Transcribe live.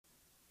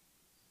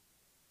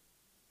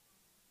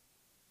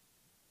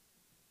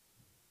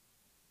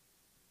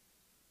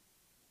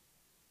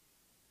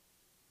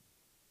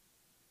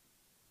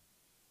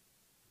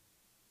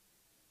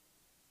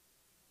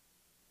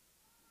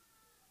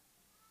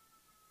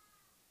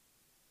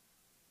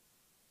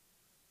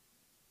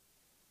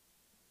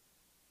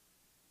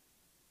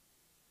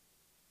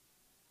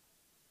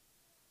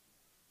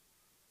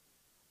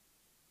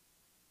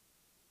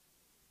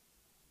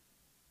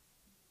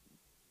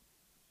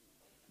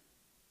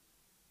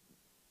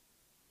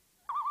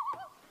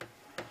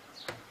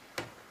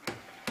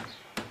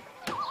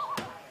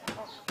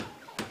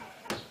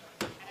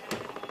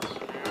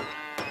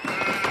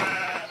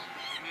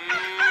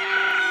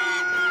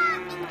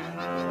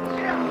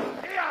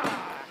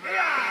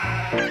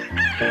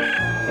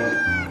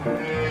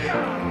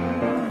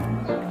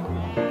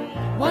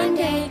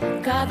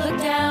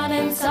looked down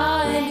and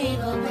saw an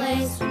evil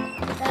place.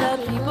 The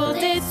people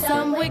did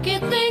some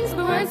wicked things,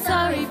 but weren't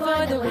sorry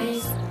for the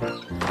waste.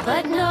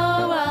 But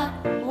Noah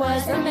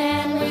was a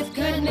man with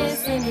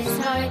goodness in his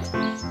heart.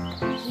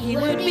 He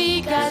would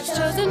be God's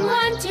chosen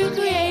one to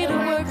create a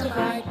work of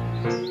art.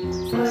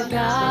 For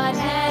God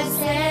has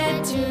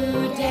said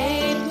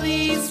today,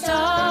 please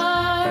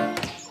start.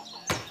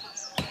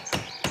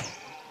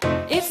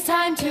 It's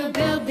time to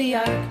build the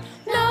ark.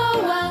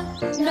 Noah,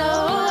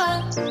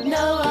 Noah,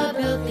 Noah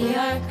built the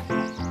ark.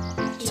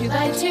 2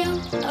 by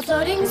 2, a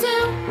floating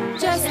zoo,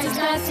 just as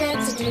God said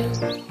to do.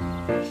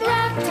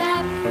 Rap,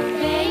 tap,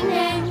 bang,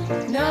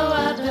 bang,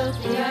 Noah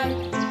built the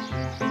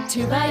ark.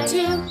 2 by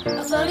 2,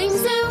 a floating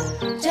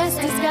zoo, just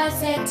as God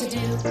said to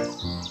do.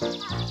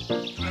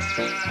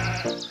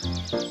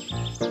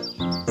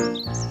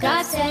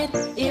 God said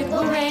it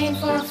will rain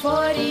for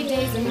 40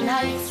 days and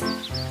nights.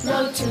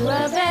 Load 2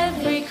 of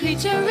every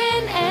creature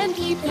in and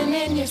keep them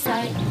in your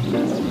sight.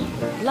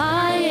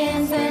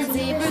 Lions and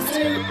zebras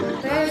too,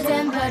 birds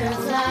and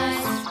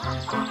butterflies.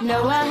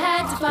 Noah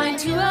had to find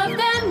 2 of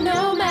them,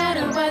 no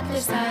matter what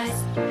their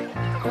size.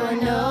 For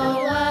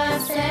Noah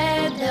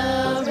said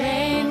the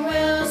rain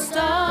will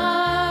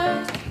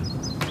start.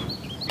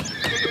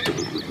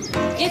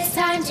 It's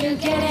time to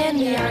get in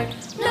the ark.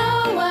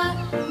 Noah,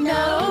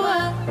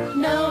 Noah,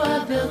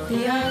 Noah built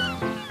the ark.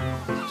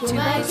 2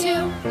 by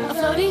 2, a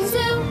floating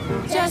zoo,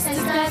 just as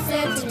God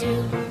said to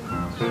do.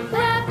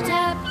 Rap,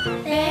 tap,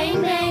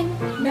 bang, bang,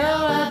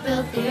 Noah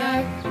built the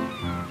ark.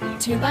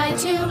 2 by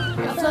 2,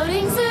 a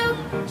floating zoo,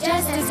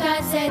 just as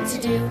God said to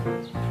do.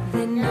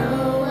 Then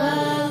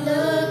Noah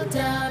looked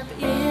up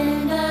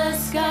in the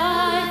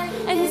sky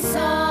and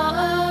saw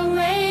a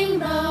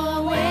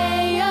rainbow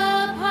way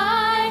up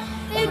high.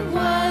 It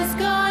was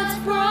God's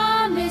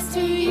promise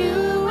to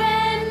you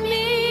and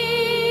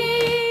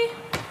me.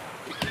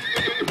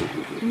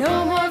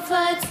 No more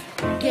floods,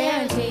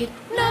 guaranteed.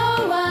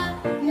 Noah,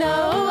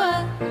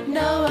 Noah,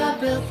 Noah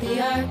built the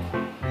ark.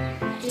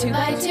 2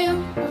 by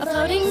 2, a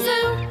floating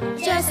zoo,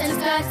 just as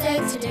God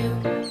said to do.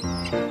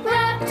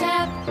 Rap,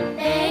 tap,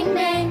 bang,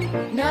 bang,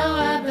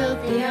 Noah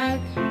built the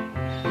ark.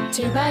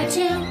 2 by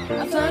 2,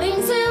 a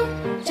floating zoo,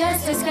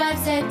 just as God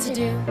said to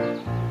do.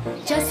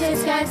 Just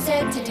as God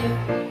said to do.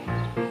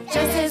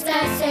 Just as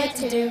God said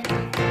to do.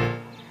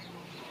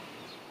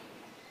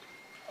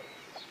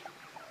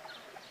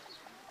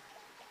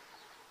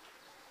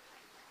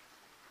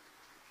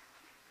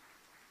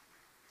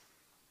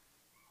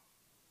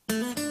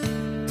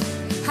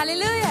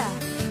 Hallelujah!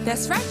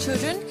 That's right,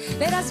 children.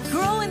 Let us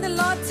grow in the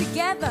Lord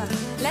together.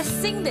 Let's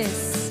sing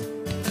this.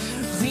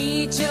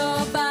 Read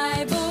your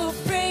Bible,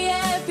 pray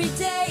every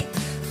day.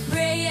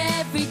 Pray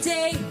every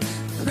day,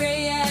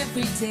 pray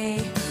every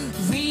day.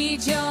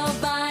 Read your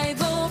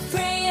Bible,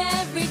 pray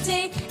every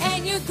day,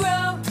 and you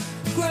grow,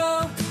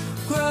 grow,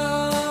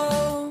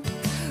 grow.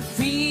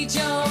 Read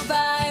your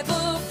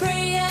Bible,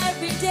 pray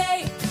every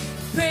day.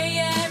 Pray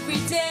every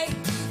day,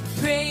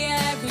 pray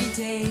every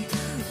day.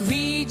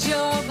 Read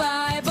your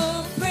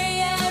Bible,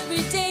 pray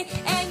every day,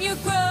 and you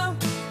grow,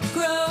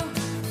 grow,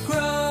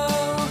 grow.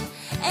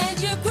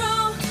 And you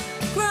grow,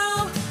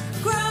 grow,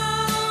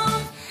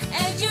 grow.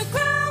 And you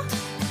grow,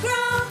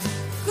 grow,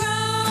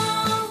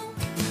 grow.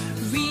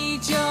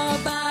 Read your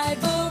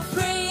Bible,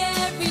 pray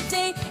every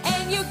day,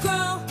 and you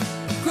grow,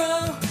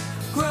 grow,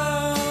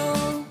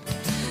 grow.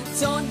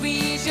 Don't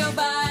read your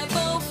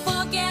Bible,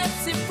 forget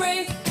to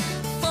pray,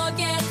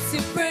 forget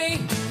to pray,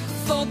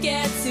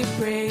 forget to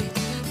pray.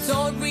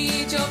 Don't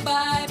read your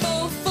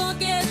Bible,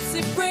 forget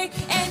to pray,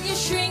 and you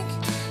shrink,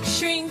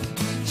 shrink,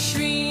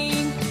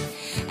 shrink.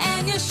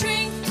 And you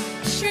shrink,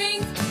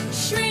 shrink,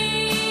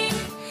 shrink.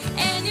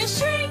 And you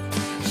shrink,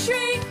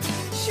 shrink,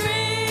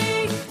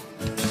 shrink.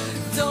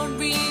 Don't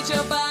read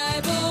your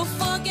Bible,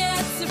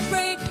 forget to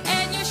pray,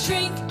 and you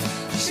shrink,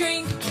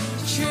 shrink,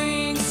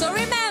 shrink. So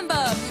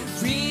remember,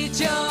 read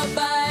your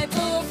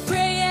Bible,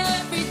 pray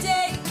every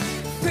day.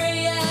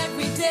 Pray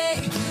every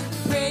day,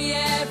 pray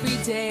every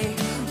day.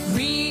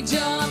 Read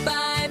your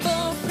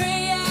Bible,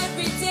 pray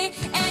every day,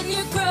 and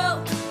you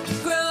grow,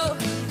 grow,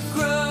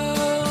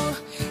 grow.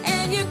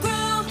 And you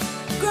grow,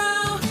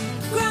 grow,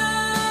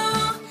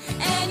 grow.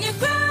 And you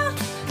grow,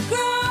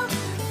 grow,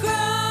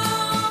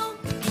 grow.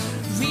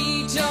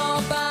 Read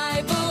your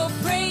Bible,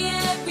 pray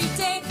every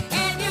day,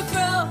 and you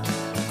grow,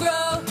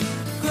 grow,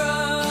 grow.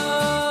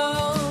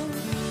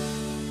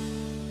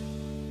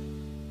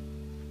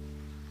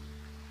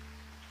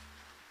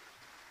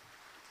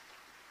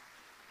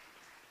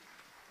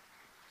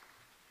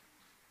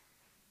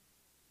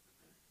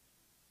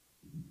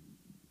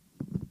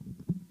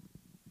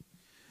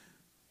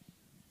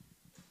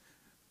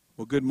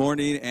 Well, good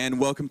morning and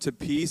welcome to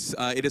Peace.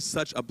 It is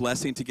such a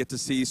blessing to get to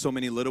see so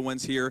many little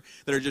ones here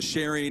that are just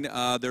sharing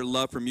their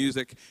love for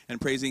music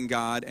and praising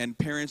God. And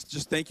parents,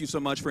 just thank you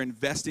so much for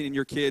investing in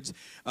your kids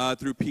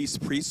through Peace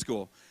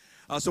Preschool.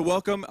 So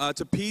welcome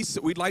to Peace.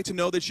 We'd like to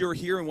know that you're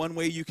here, and one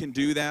way you can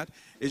do that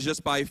is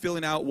just by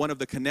filling out one of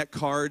the Connect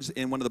cards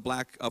in one of the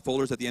black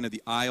folders at the end of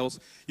the aisles.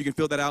 You can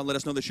fill that out and let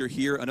us know that you're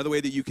here. Another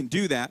way that you can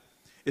do that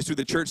is through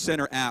the Church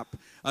Center app.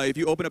 If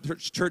you open up the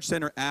Church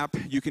Center app,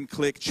 you can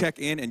click check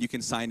in and you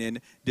can sign in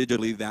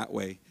digitally that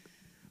way.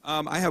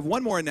 I have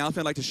one more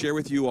announcement I'd like to share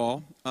with you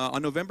all.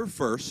 On November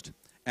 1st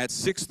at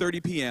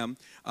 6:30 p.m.,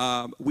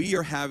 we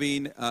are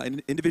having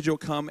an individual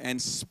come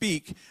and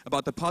speak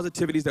about the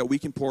positivities that we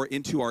can pour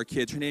into our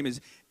kids. Her name is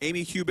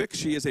Amy Hubick.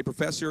 She is a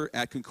professor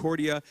at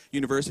Concordia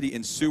University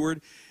in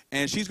Seward.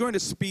 And she's going to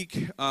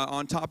speak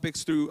on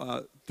topics through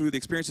the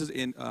experiences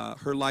in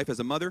her life as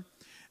a mother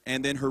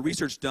and then her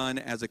research done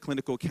as a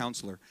clinical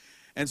counselor.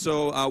 And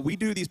so we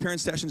do these parent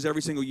sessions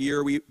every single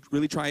year. We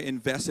really try to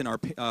invest in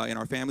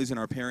our families and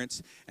our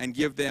parents and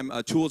give them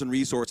tools and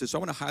resources. So I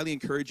want to highly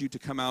encourage you to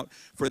come out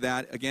for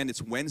that. Again,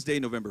 it's Wednesday,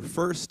 November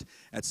 1st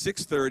at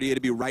 6:30.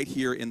 It'll be right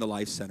here in the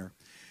Life Center.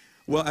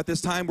 Well, at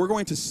this time, we're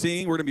going to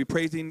sing. We're going to be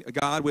praising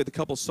God with a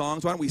couple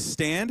songs. Why don't we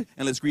stand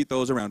and let's greet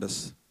those around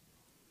us.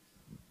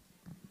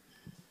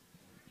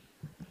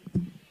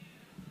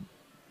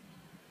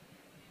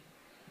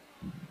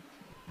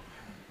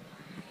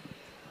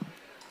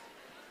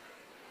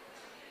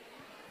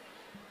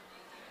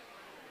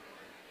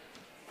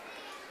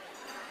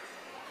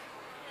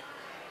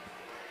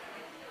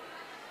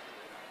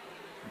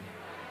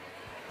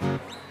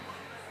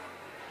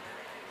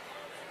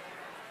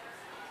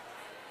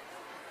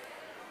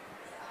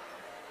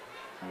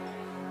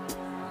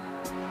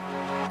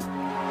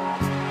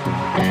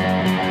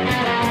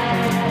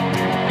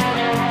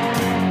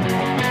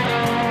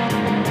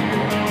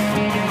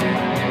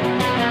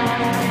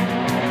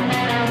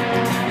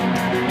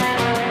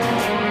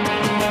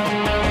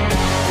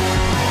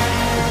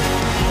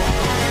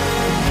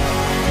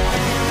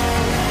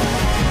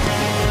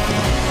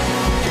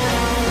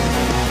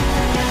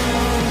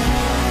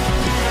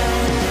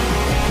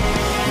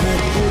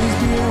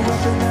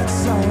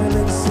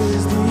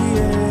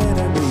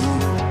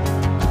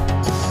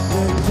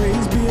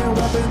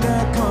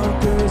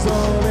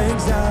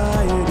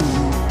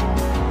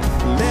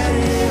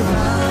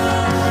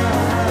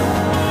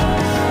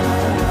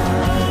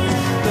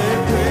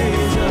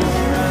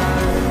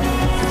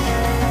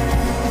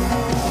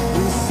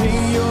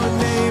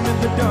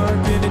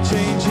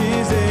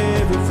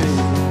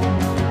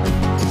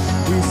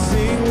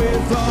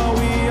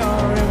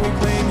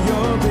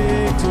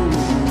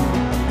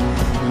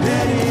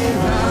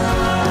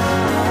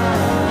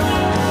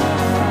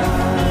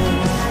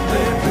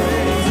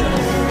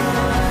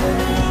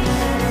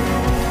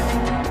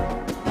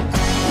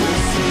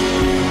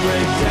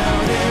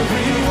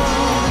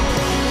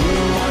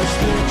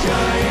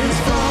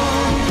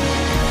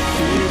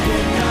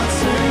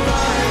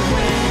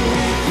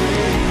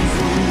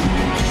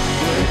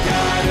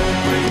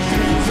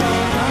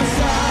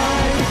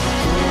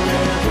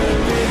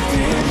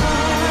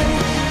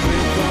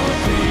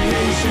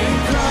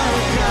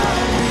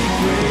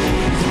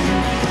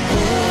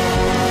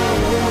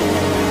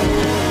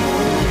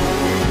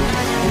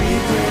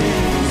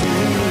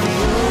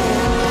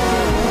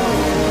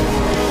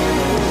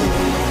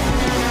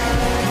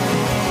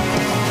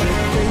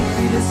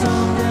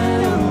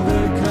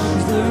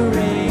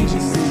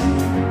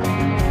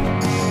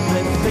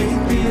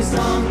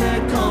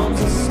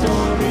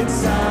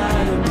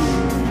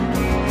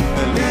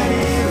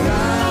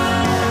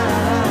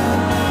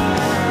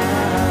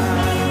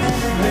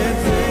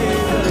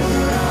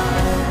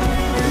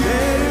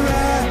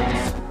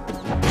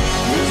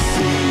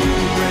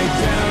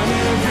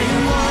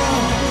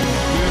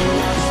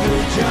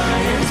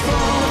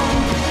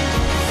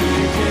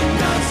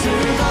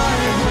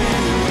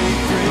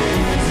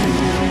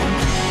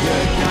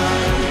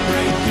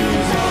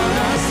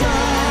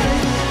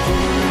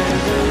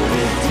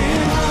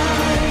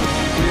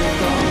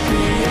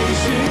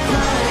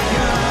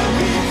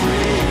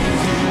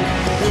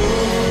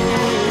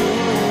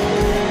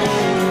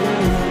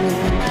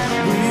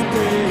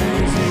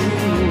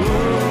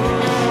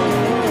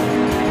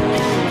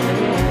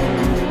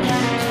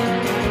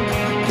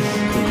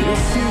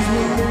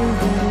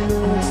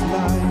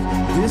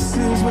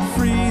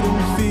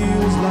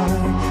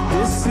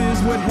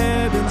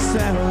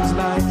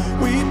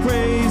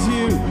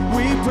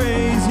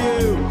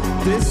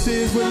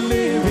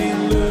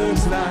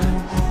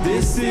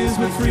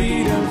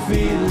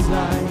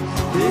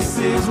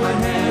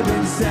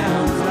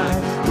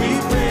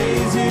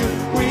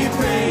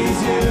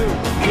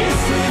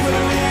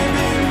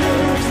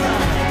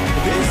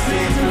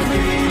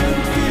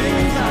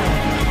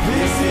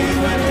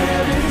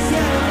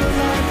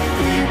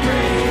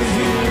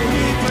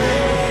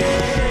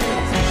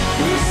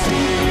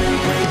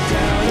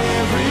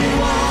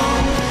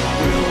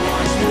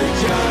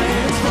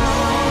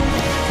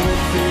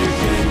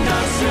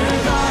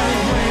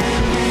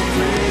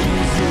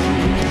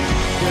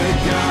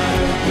 God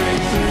of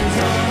breakthroughs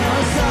on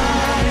our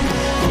side,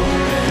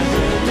 forever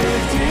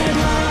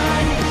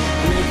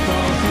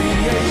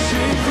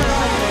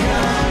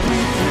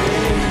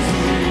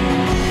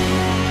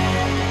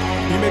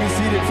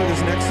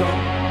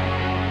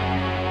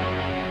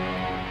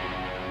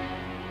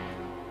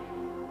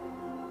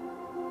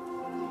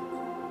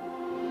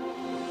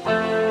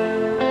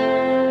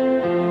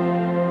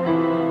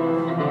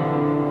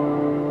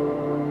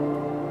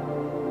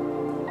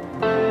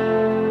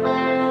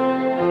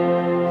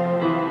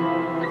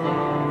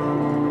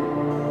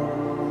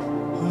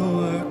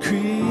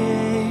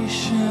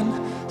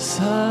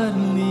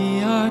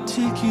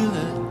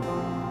articulate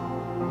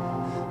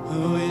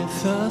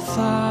with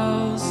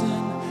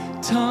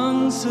 1,000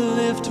 tongues to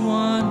lift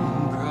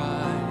one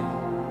cry.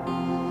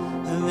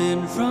 And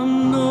then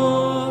from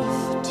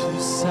north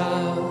to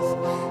south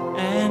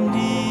and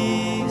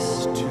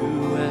east to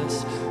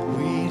west,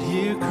 we'd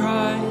hear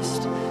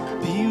Christ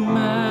be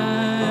magnified.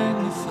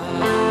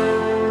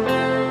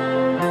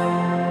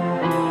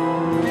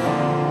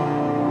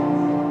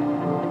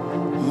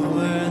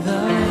 Were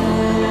the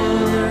whole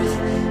earth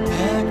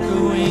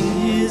echoing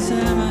his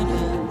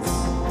eminence,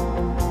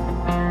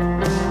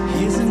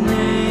 his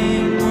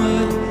name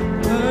would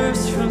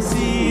burst from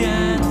sea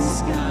and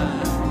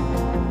sky.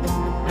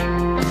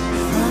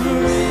 From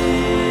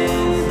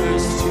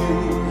rivers to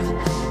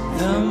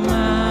the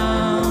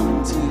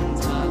mountain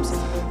tops,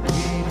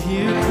 we'd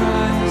hear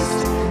Christ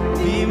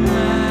be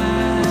magnified.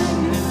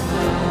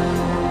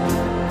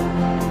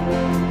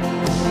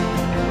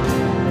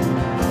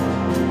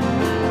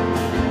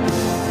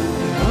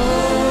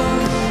 Oh,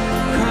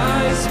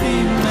 Christ be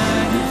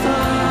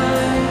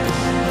magnified.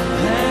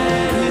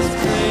 Let his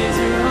praise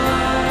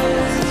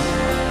arise.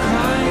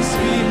 Christ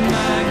be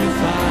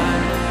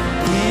magnified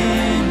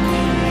in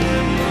me.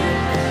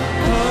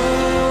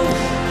 Oh,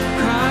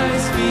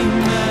 Christ be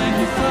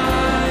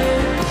magnified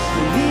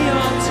in the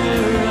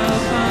altar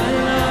of my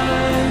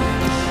life.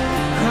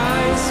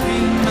 Christ be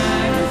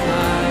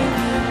magnified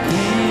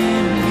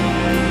in me.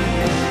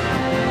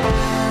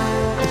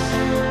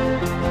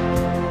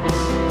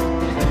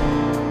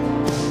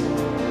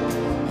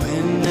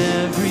 When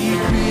every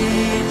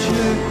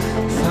creature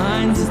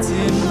finds its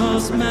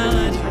inmost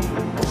melody,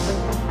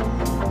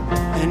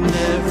 and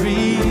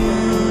every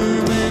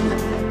human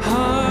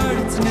heart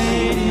its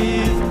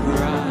native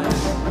cry,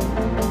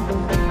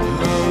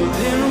 oh,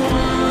 then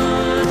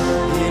one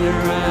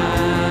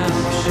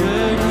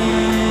enraptured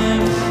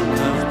hymn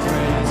of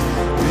praise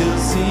will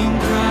sing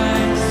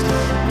Christ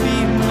be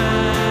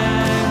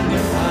magnified.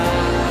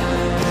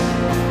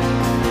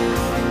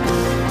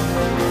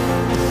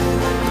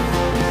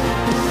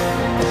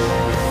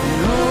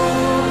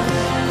 Oh,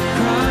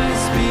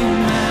 Christ be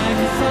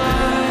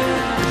magnified.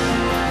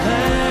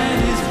 Let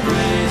his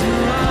praise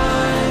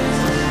arise.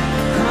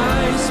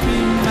 Christ be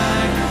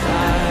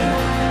magnified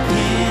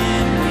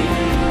in me.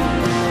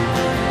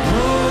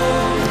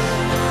 Oh,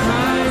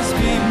 Christ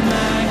be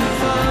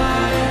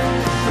magnified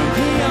from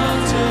the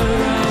altar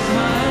of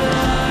my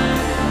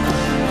life.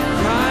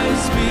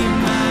 Christ be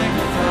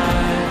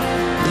magnified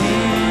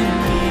in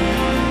me.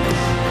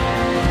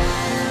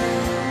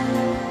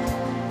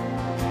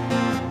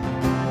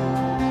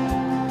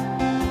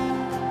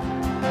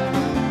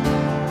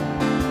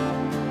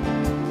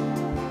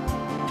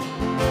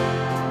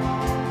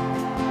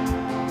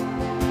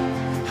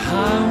 I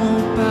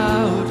won't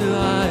bow to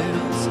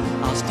idols.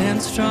 I'll stand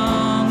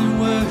strong and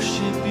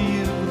worship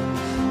you.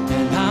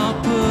 And I'll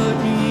put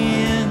me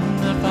in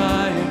the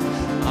fire.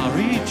 I'll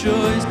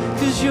rejoice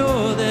 'cause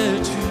you're there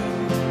too.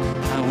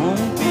 I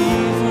won't be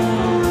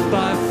fooled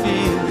by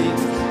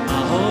feelings.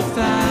 I'll hold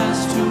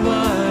fast to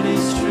what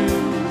is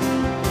true.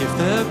 If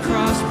the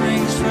cross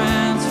brings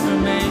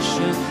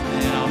transformation,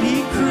 then I'll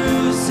be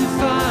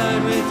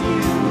crucified with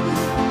you.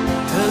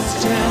 'Cause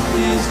death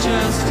is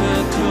just a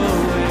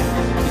doorway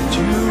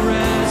into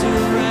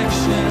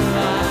resurrection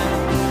life.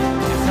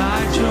 If I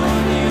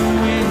join you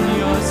in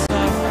your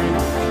suffering,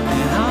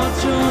 then I'll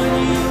join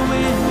you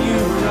when you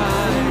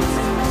rise.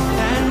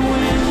 And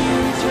when you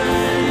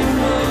turn in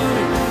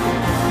glory,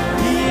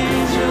 the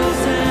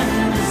angels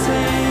and the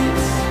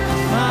saints,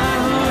 my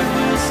heart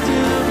will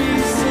still be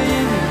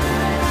singing,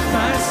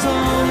 my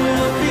song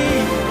will be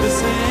the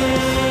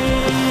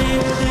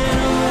same. Then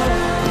oh,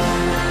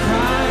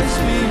 Christ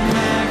be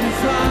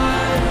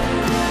magnified.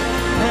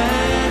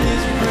 Let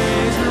his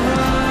praise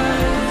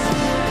arise.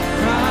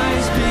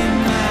 Christ be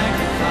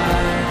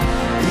magnified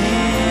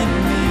in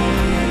me.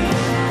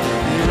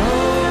 And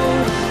oh,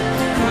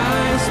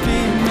 Christ be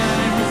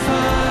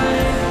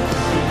magnified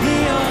in the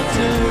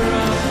altar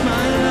of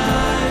my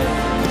life.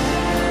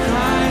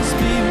 Christ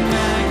be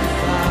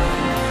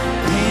magnified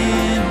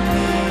in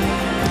me.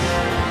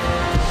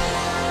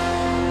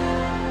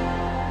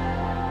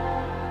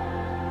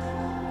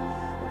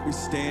 We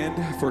stand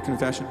for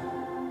confession.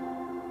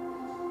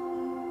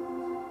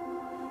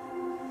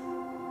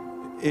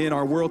 In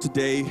our world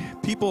today,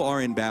 people are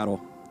in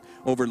battle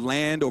over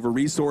land, over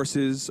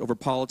resources, over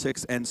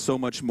politics, and so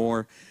much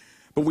more.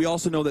 But we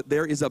also know that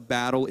there is a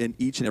battle in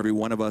each and every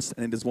one of us,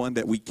 and it is one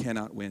that we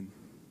cannot win.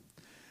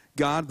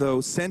 God,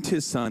 though, sent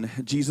his son,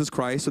 Jesus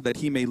Christ, so that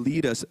he may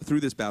lead us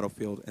through this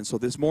battlefield. And so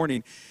this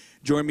morning,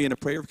 join me in a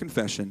prayer of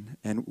confession,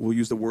 and we'll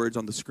use the words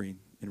on the screen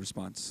in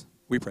response.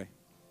 We pray.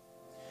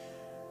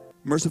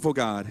 Merciful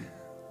God,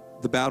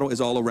 the battle is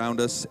all around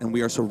us, and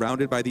we are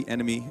surrounded by the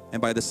enemy and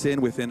by the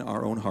sin within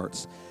our own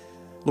hearts.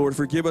 Lord,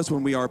 forgive us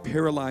when we are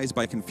paralyzed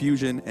by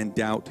confusion and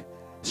doubt.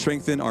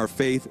 Strengthen our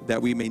faith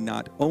that we may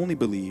not only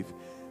believe,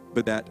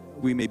 but that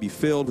we may be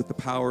filled with the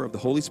power of the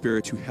Holy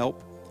Spirit to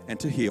help and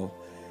to heal.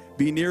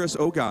 Be near us,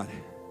 O God,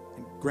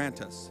 and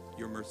grant us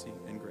your mercy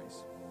and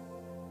grace.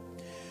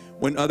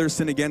 When others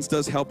sin against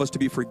us, help us to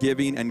be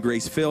forgiving and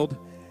grace-filled.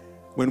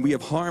 When we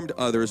have harmed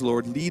others,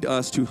 Lord, lead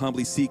us to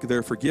humbly seek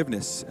their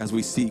forgiveness as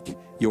we seek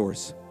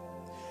yours.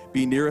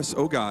 Be near us,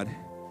 O God,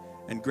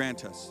 and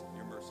grant us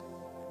your mercy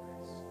and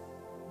grace.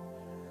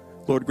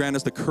 Lord, grant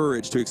us the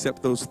courage to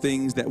accept those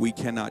things that we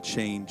cannot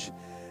change,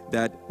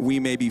 that we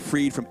may be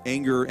freed from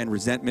anger and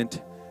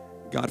resentment.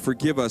 God,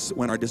 forgive us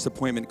when our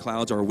disappointment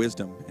clouds our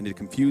wisdom and it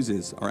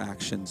confuses our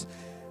actions.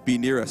 Be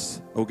near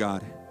us, O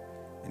God,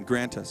 and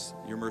grant us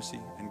your mercy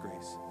and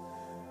grace.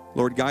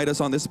 Lord, guide us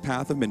on this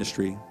path of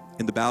ministry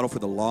in the battle for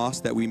the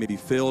lost, that we may be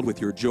filled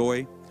with your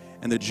joy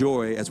and the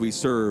joy as we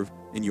serve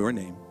in your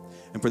name.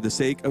 And for the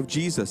sake of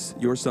Jesus,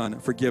 your Son,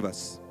 forgive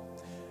us.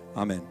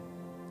 Amen.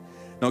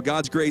 Now,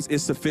 God's grace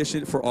is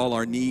sufficient for all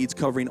our needs,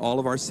 covering all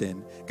of our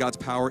sin. God's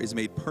power is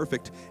made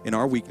perfect in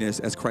our weakness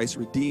as Christ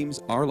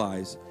redeems our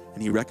lives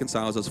and he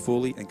reconciles us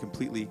fully and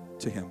completely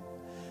to him.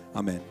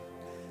 Amen.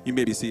 You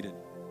may be seated.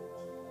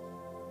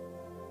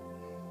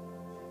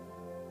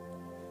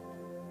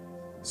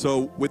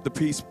 So with the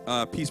Peace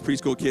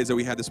Preschool kids that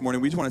we had this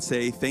morning, we just want to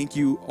say thank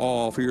you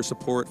all for your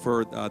support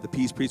for the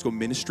Peace Preschool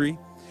ministry.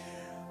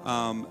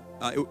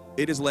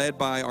 It is led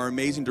by our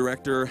amazing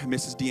director,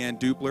 Mrs. Deanne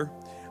Dupler.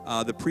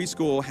 The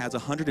preschool has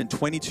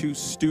 122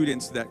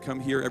 students that come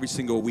here every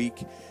single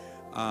week.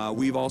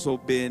 We've also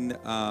been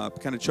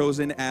kind of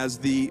chosen as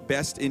the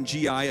best in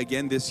GI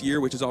again this year,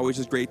 which is always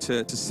just great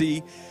to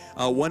see.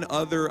 One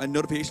other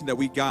notification that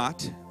we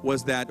got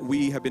was that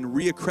we have been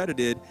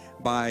reaccredited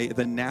by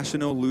the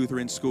National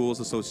Lutheran Schools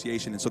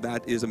Association, and so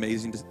that is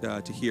amazing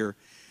to hear.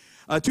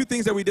 Two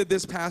things that we did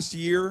this past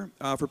year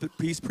for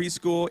Peace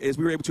Preschool is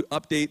we were able to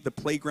update the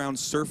playground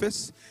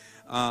surface,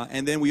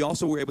 and then we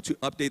also were able to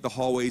update the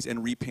hallways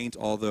and repaint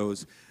all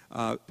those.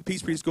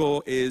 Peace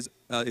Preschool is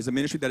a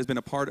ministry that has been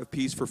a part of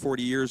Peace for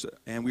 40 years,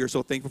 and we are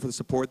so thankful for the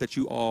support that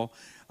you all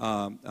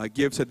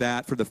give to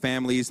that, for the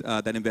families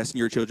that invest in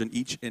your children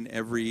each and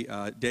every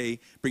day,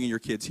 bringing your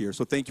kids here.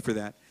 So thank you for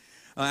that.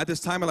 At this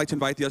time, I'd like to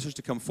invite the ushers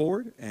to come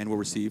forward, and we'll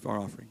receive our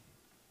offering.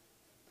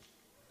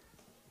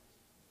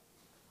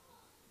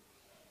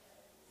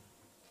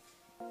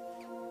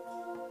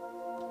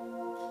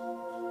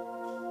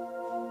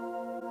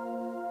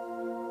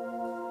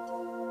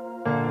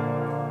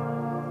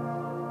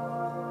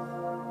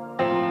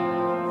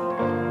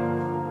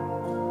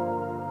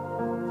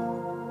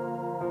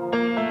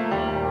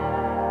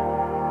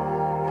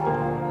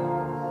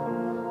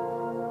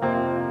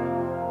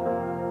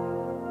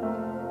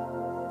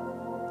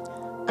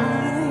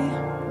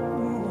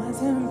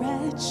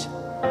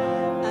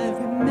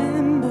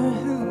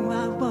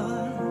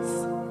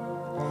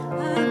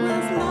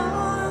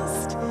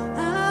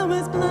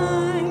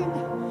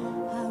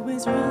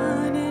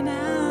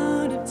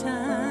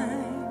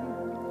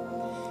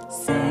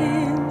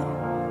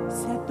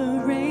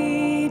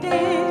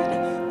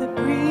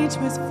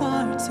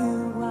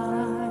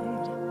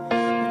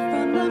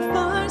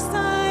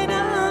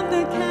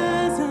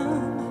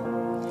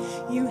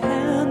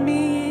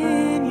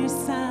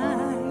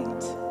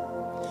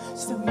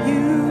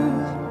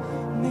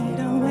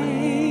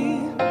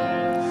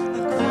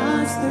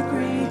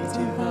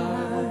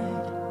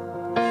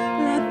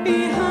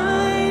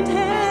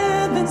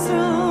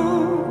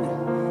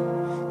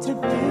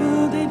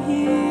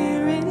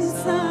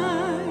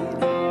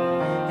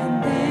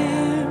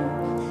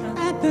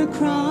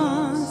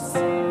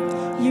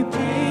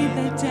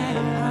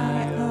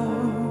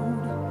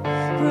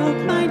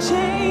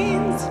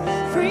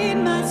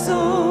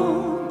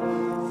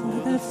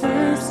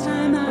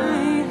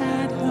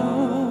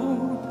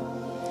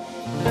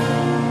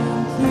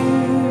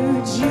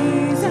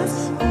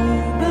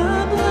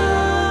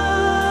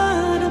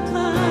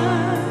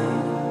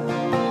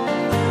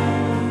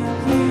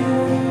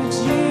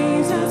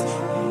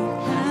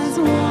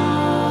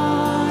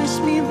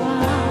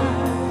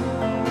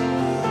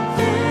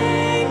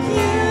 Thank you.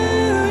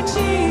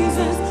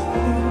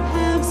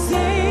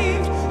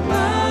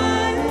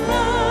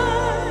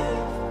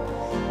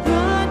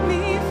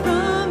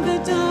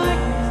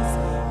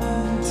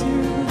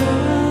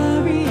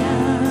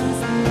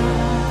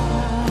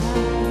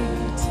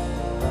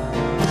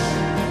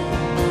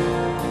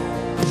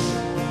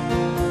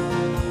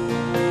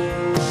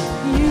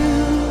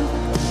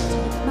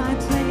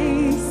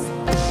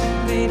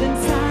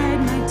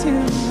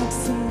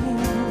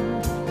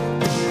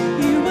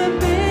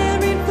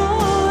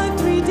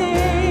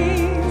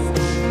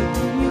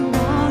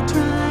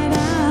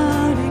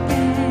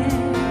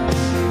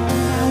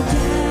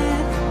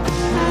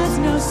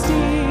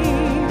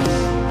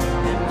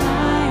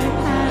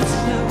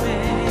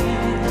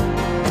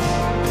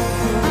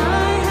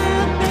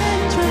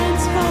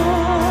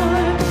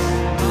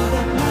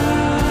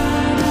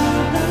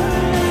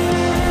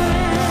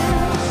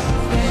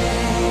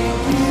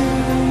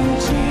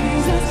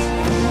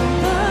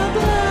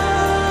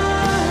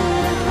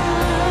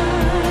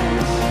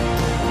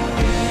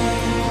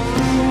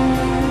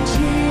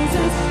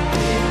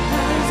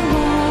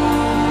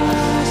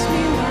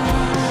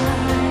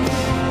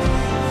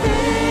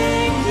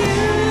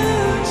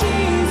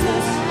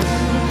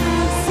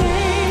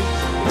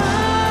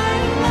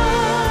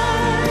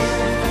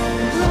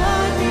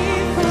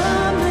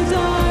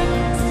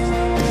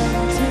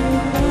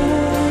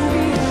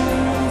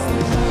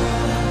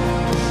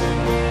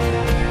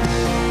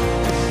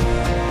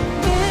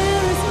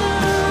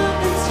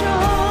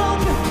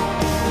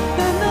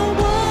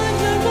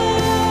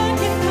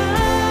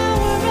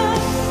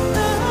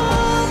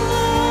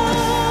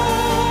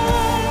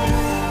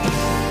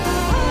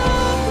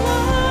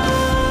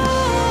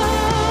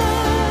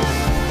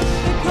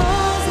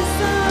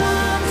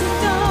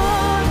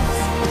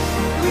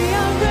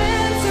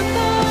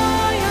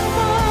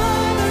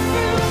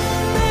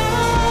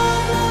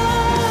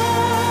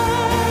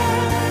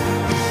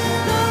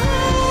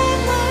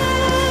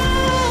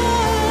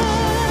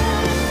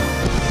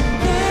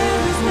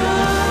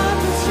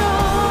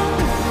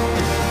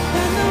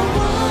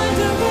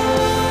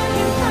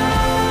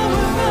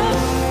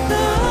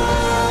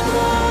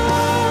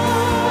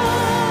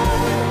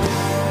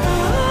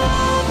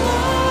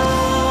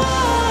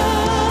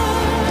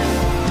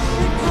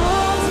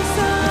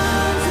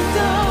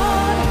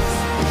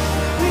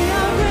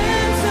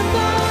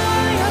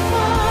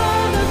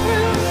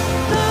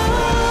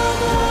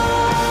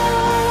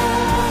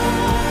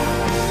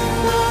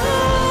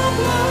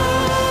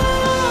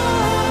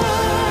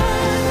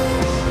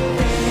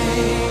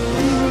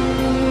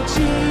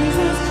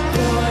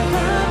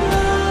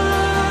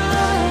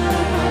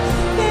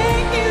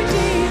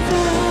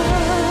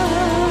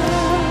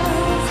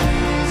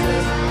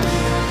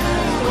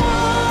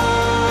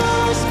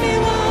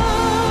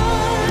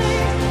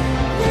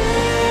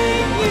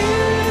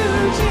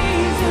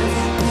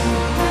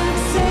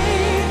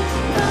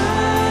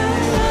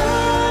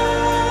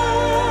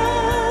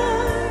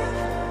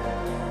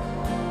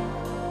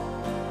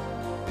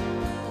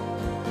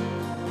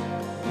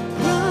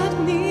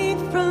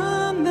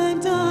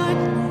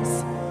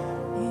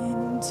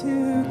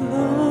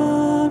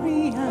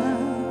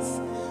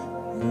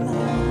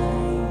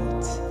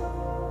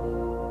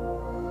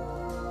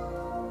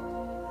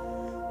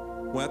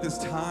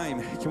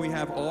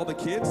 have all the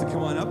kids to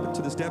come on up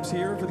to the steps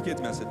here for the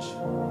kids' message.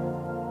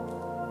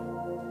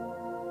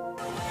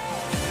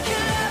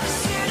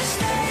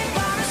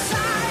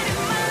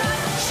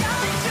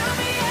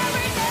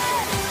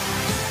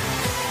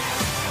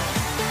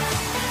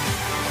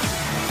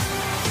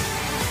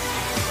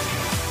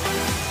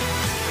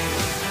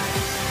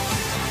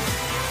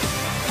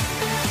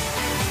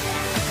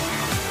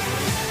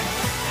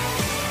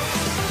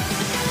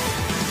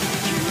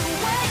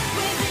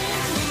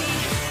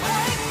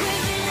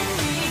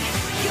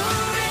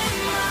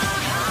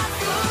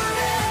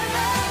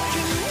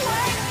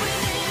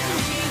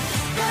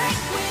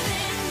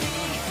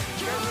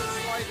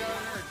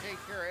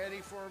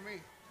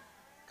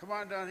 Come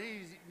on down.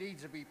 He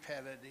needs to be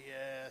petted.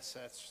 Yes,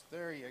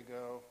 there you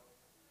go.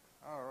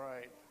 All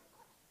right.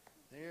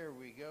 There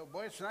we go.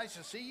 Boy, it's nice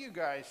to see you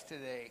guys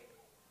today.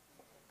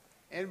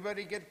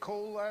 Anybody get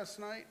cold last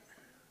night?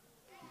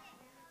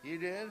 You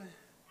did?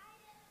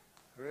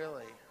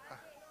 Really?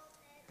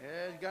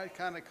 Yeah, it got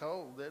kind of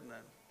cold, didn't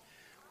it?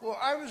 Well,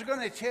 I was going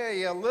to tell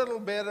you a little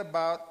bit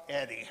about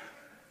Eddie.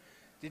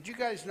 Did you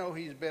guys know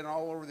he's been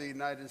all over the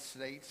United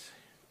States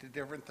to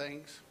different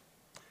things?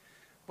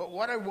 But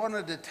what I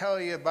wanted to tell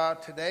you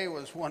about today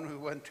was one we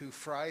went to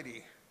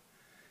Friday.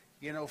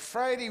 You know,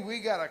 Friday we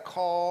got a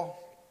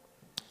call,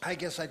 I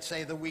guess I'd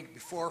say the week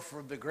before,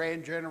 from the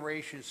Grand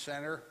Generation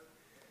Center.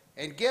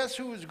 And guess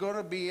who was going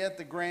to be at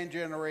the Grand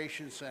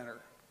Generation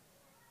Center?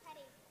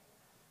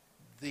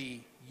 The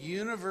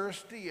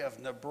University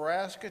of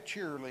Nebraska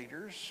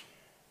cheerleaders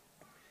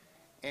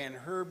and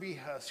Herbie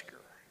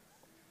Husker.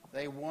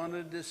 They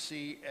wanted to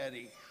see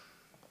Eddie.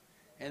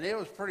 And it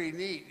was pretty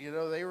neat. You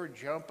know, they were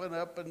jumping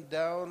up and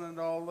down and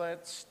all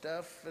that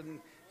stuff, and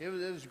it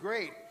was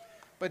great.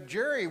 But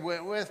Jerry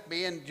went with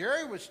me, and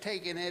Jerry was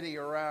taking Eddie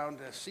around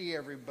to see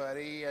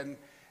everybody. And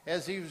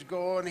as he was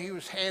going, he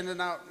was handing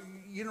out,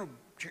 you know,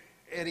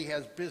 Eddie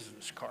has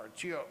business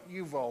cards.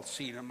 You've all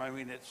seen them. I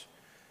mean, it's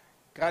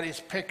got his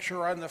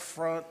picture on the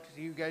front.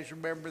 You guys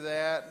remember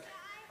that?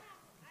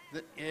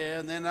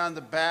 And then on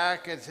the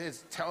back, it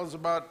tells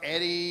about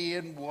Eddie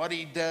and what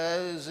he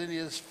does and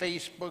his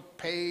Facebook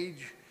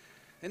page.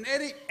 And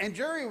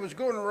Jerry was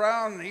going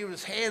around and he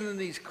was handing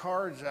these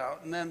cards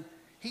out. And then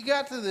he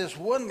got to this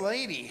one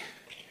lady,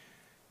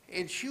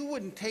 and she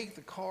wouldn't take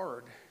the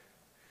card.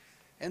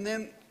 And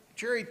then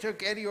Jerry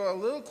took Eddie a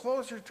little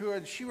closer to her,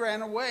 and she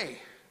ran away.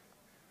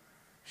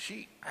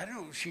 I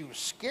don't know, she was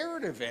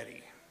scared of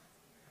Eddie.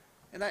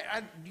 And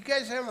you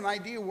guys have an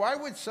idea, why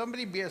would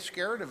somebody be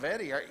scared of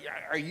Eddie?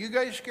 Are you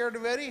guys scared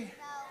of Eddie?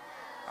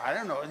 No. I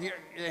don't know.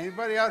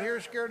 Anybody out here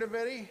scared of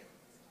Eddie?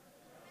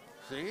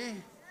 See?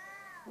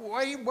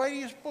 Why do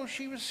you suppose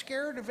she was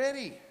scared of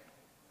Eddie?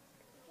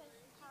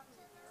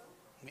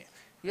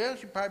 Yeah,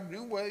 she probably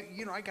knew. Well,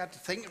 you know, I got to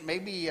thinking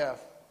maybe,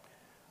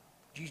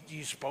 do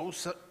you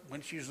suppose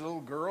when she was a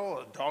little girl,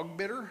 a dog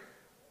bit her?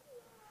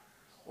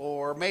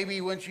 Or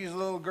maybe when she was a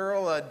little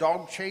girl, a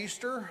dog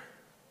chased her?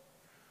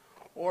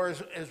 Or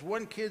as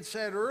one kid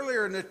said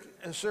earlier in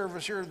the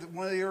service here,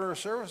 one of the earlier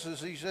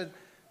services, he said,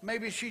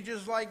 maybe she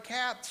just liked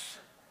cats.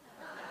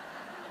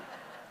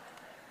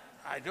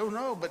 I don't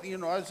know, but, you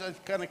know, I was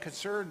kind of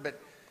concerned. But,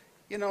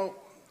 you know,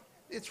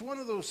 it's one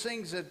of those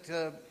things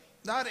that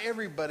not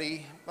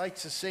everybody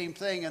likes the same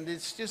thing. And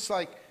it's just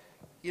like,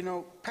 you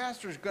know,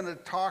 Pastor's going to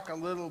talk a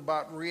little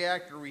about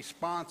react or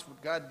response,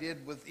 what God did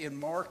in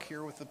Mark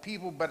here with the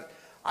people. But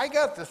I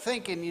got to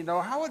thinking, you know,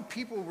 how would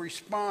people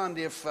respond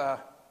if...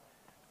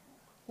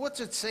 what's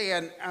it say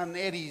on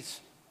Eddie's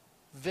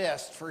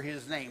vest for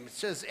his name? It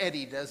says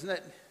Eddie, doesn't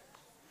it?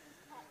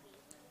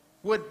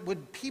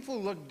 Would people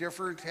look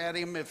different at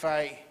him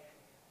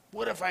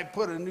what if I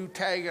put a new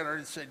tag on it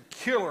and said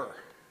killer?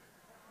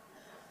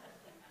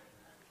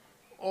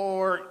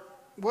 Or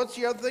what's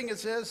the other thing it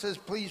says? It says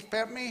please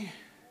pet me?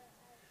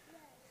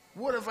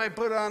 What if I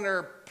put on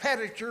there pet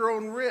at your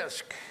own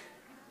risk?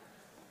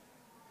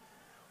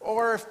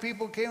 Or if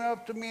people came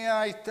up to me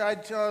and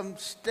I'd tell them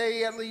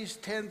stay at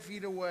least 10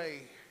 feet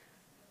away.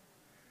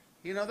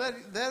 You know,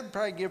 that'd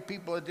probably give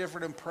people a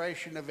different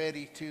impression of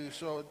Eddie too.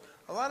 So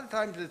a lot of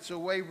times it's a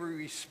way we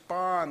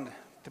respond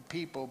to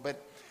people.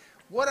 But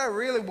what I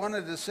really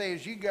wanted to say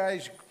is you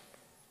guys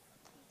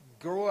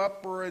grow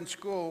up or in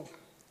school,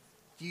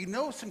 do you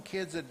know some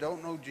kids that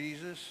don't know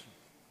Jesus?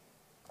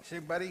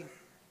 Anybody?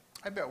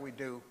 I bet we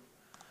do.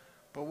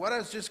 But what I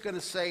was just going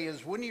to say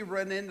is when you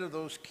run into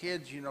those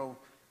kids, you know,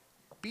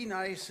 be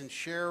nice and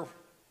share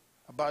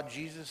about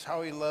Jesus,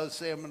 how he loves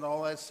them and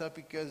all that stuff,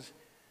 because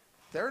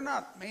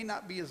may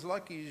not be as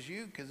lucky as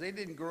you because they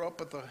didn't grow up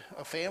with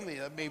a family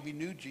that maybe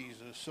knew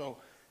Jesus. So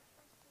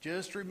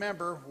just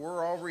remember,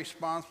 we're all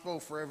responsible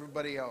for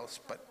everybody else.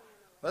 But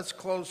let's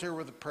close here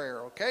with a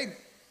prayer, okay?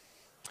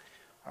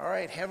 All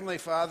right, Heavenly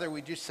Father,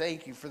 we just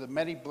thank you for the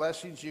many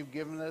blessings you've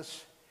given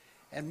us.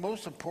 And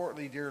most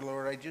importantly, dear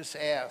Lord, I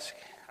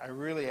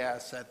really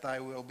ask that thy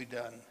will be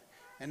done.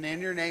 And in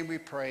your name we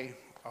pray,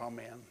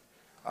 amen.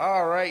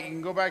 All right, you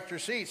can go back to your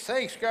seats.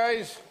 Thanks,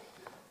 guys.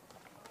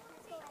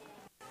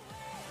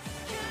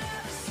 Can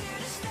never see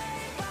to stay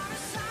by my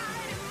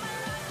side in my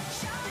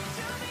life, shouting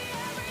to me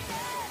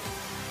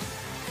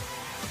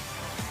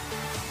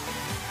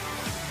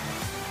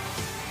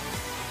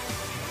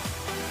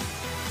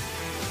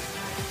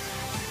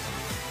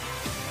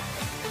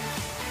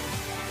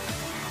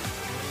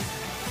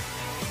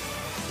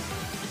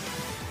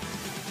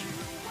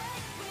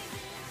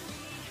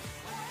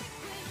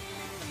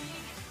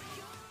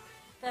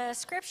The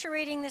scripture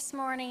reading this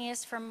morning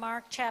is from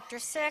Mark chapter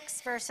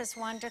 6, verses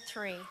 1 to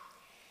 3.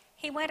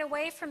 He went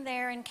away from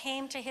there and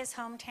came to his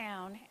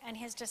hometown, and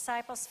his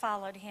disciples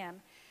followed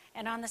him.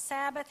 And on the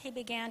Sabbath he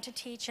began to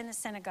teach in the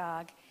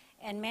synagogue,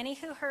 and many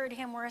who heard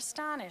him were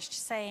astonished,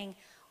 saying,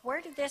 "Where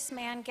did this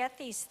man get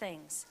these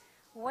things?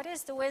 What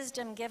is the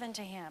wisdom given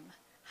to him?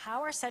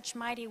 How are such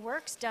mighty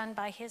works done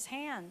by his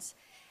hands?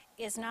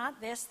 Is not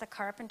this the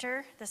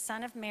carpenter, the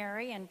son of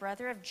Mary, and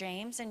brother of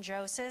James and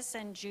Joseph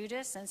and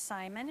Judas and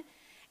Simon?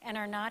 And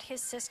are not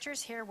his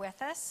sisters here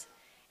with us?"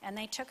 And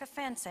they took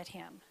offense at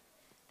him.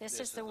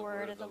 This is the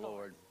word of the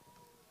Lord.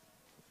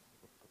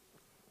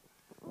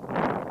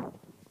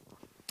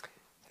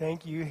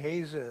 Thank you,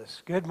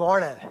 Jesus. Good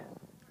morning.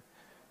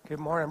 Good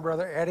morning,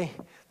 Brother Eddie.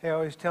 They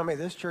always tell me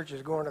this church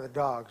is going to the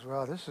dogs.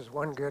 Well, this is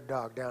one good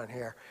dog down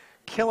here.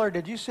 Killer,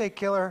 did you say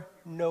killer?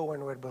 No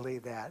one would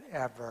believe that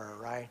ever,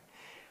 right?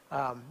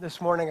 This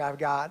morning I've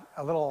got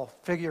a little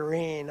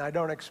figurine. I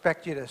don't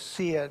expect you to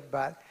see it,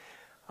 but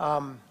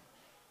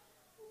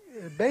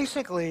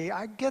basically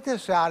I get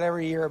this out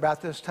every year about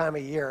this time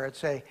of year.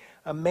 It's a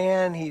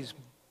man, he's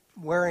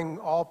wearing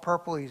all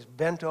purple, he's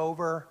bent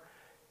over.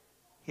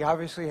 He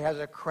obviously has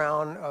a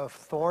crown of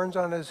thorns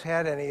on his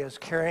head, and he is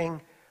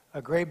carrying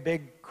a great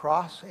big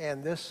cross.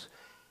 And this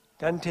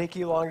doesn't take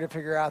you long to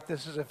figure out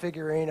this is a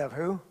figurine of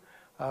who?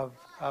 Of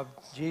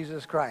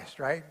Jesus Christ,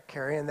 right?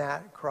 Carrying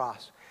that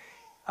cross.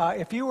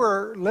 If you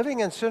were living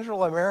in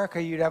Central America,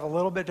 you'd have a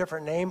little bit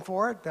different name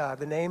for it.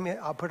 The name,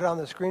 I'll put it on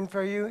the screen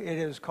for you. It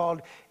is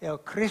called El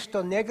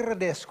Cristo Negro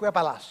de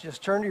Esquipulas.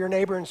 Just turn to your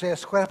neighbor and say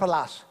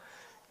Esquipulas.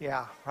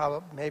 Yeah,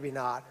 probably, maybe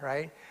not,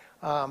 right?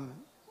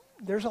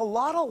 There's a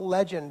lot of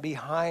legend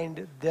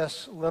behind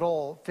this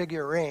little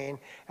figurine.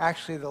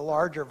 Actually, the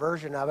larger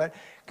version of it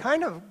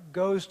kind of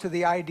goes to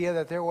the idea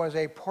that there was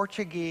a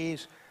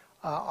Portuguese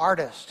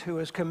artist who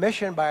was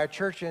commissioned by a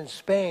church in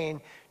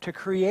Spain to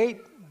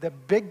create the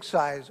big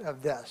size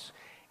of this.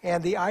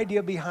 And the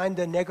idea behind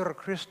the Negro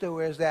Cristo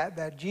is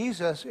that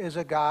Jesus is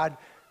a God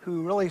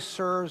who really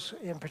serves,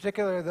 in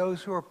particular,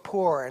 those who are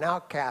poor and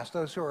outcast,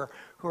 those who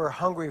are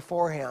hungry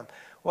for him.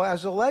 Well,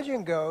 as the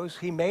legend goes,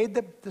 he made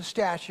the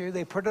statue,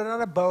 they put it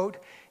on a boat,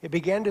 it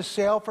began to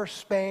sail for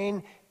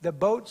Spain, the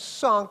boat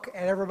sunk,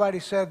 and everybody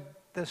said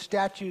the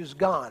statue's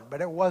gone,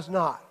 but it was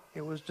not.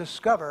 It was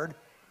discovered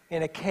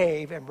in a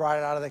cave and brought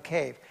it out of the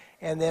cave,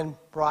 and then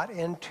brought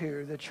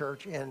into the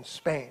church in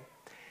Spain.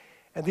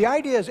 And the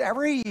idea is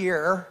every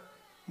year,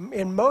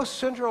 in most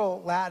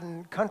Central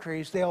Latin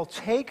countries, they'll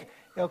take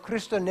El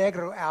Cristo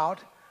Negro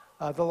out,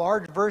 the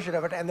large version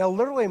of it, and they'll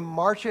literally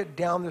march it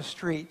down the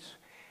streets.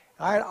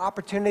 I had an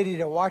opportunity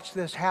to watch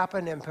this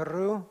happen in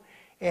Peru,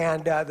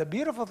 and the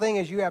beautiful thing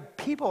is you have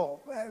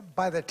people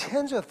by the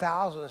tens of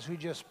thousands who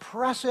just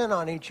press in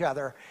on each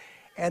other,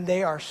 and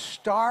they are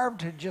starved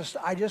to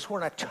I just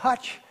want to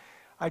touch,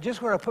 I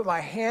just want to put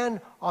my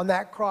hand on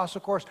that cross.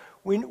 Of course,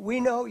 we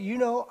know, you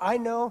know, I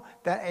know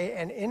that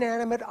an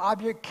inanimate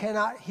object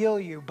cannot heal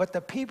you, but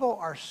the people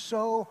are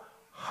so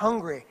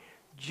hungry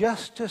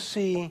just to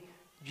see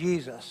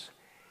Jesus.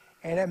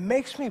 And it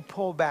makes me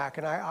pull back,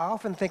 and I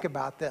often think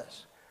about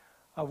this,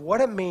 of what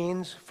it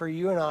means for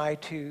you and I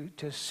to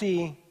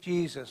see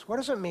Jesus. What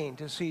does it mean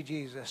to see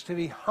Jesus, to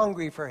be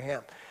hungry for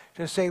him,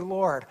 to say,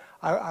 Lord,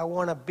 I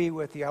want to be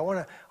with you. I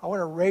want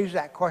to raise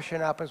that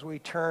question up as we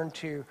turn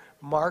to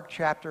Mark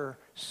chapter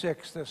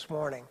 6 this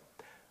morning.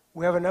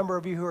 We have a number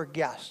of you who are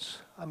guests.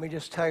 Let me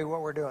just tell you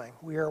what we're doing.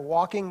 We are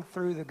walking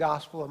through the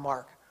Gospel of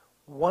Mark,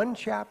 one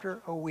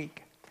chapter a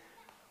week.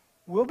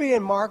 We'll be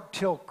in Mark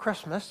till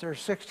Christmas. There's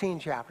 16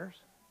 chapters.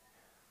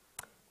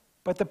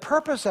 But the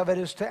purpose of it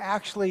is to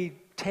actually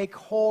take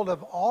hold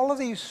of all of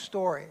these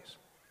stories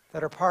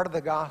that are part of the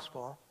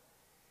gospel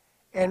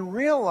and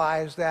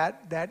realize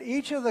that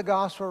each of the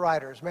gospel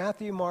writers,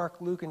 Matthew,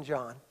 Mark, Luke, and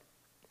John,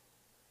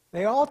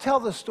 they all tell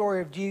the story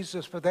of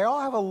Jesus, but they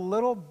all have a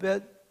little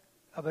bit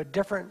of a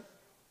different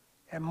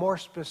and more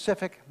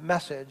specific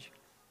message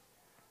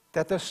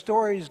that the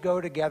stories go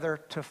together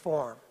to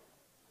form.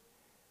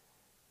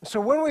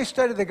 So when we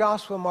study the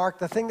Gospel of Mark,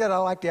 the thing that I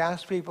like to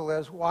ask people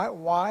is,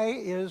 why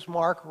is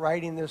Mark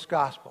writing this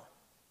gospel?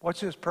 What's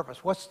his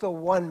purpose? What's the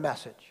one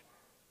message?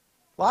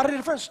 A lot of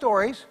different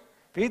stories.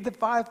 Feed the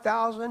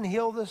 5,000,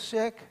 heal the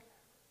sick,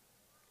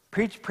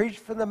 preach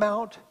from the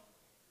mount.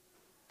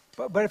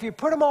 But if you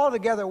put them all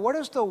together, what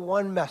is the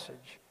one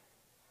message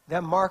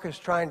that Mark is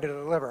trying to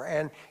deliver?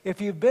 And if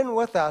you've been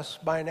with us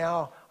by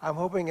now, I'm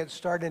hoping it's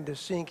starting to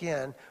sink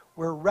in.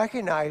 We're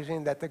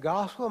recognizing that the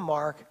Gospel of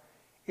Mark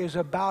is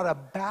about a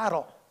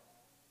battle,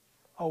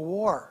 a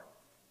war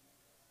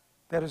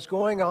that is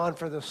going on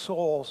for the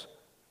souls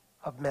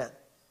of men.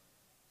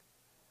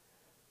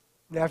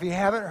 Now, if you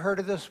haven't heard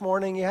it this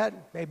morning yet,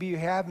 maybe you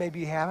have, maybe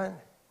you haven't,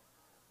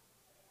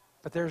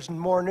 but there's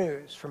more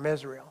news from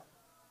Israel.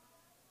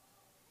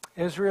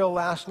 Israel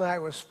last night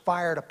was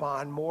fired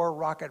upon, more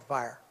rocket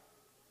fire.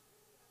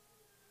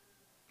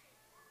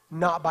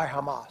 Not by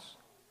Hamas.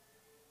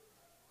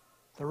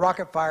 The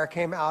rocket fire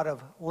came out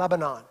of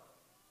Lebanon.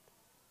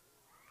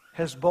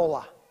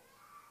 Hezbollah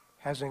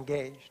has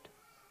engaged.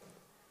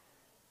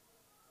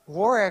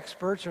 War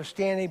experts are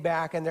standing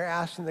back and they're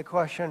asking the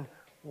question,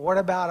 what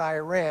about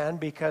Iran?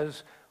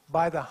 Because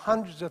by the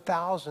hundreds of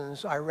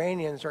thousands,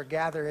 Iranians are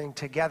gathering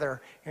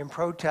together in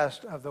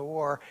protest of the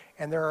war.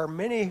 And there are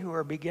many who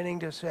are beginning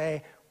to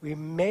say, we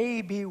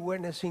may be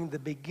witnessing the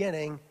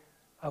beginning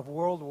of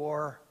World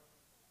War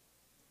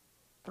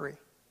III.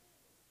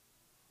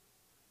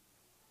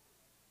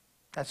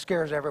 That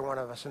scares every one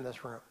of us in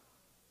this room.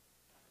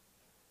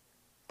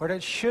 But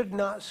it should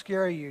not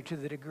scare you to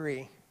the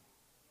degree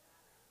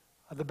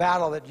of the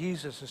battle that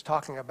Jesus is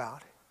talking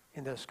about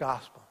in this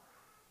gospel.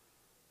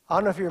 I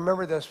don't know if you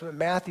remember this, but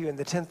Matthew in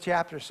the 10th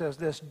chapter says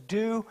this,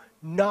 do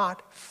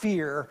not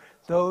fear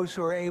those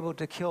who are able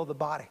to kill the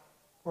body.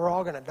 We're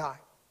all going to die.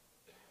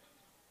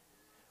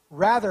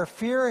 Rather,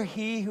 fear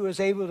he who is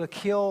able to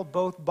kill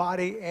both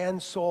body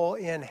and soul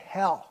in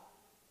hell.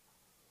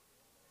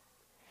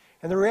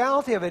 And the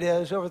reality of it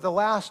is, over the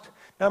last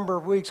number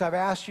of weeks, I've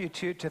asked you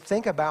to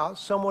think about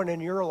someone in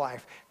your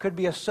life. Could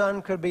be a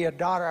son, could be a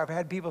daughter. I've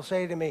had people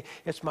say to me,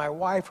 it's my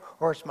wife,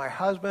 or it's my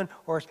husband,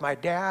 or it's my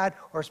dad,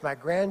 or it's my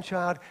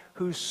grandchild,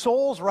 whose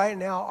souls right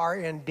now are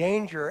in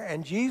danger.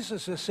 And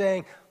Jesus is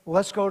saying,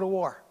 let's go to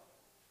war.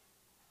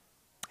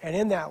 And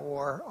in that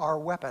war, our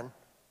weapon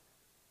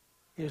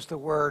is the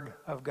Word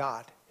of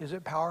God. Is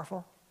it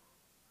powerful?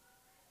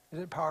 Is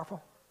it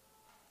powerful?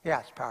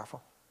 Yeah, it's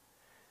powerful.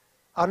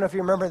 I don't know if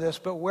you remember this,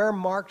 but where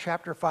Mark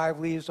chapter 5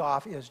 leaves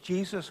off is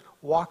Jesus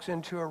walks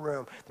into a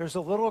room. There's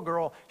a little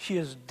girl. She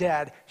is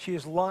dead. She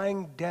is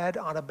lying dead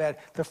on a bed.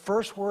 The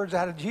first words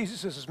out of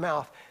Jesus'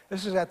 mouth,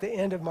 this is at the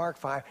end of Mark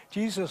 5.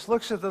 Jesus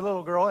looks at the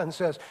little girl and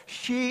says,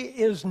 she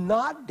is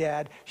not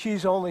dead.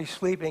 She's only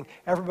sleeping.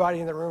 Everybody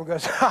in the room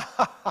goes, ha,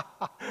 ha, ha,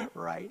 ha.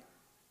 Right.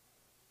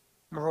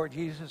 Remember what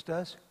Jesus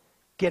does?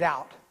 Get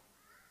out.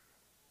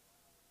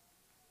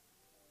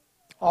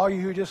 All you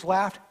who just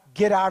laughed,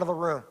 get out of the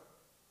room.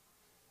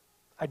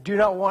 I do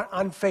not want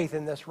unfaith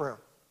in this room.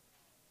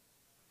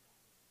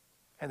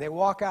 And they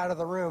walk out of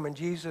the room, and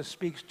Jesus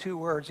speaks two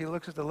words. He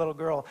looks at the little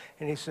girl,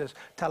 and he says,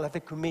 Talitha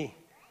kumi.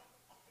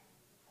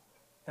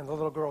 And the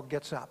little girl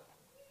gets up,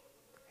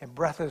 and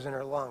breath is in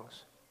her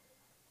lungs,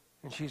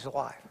 and she's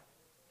alive.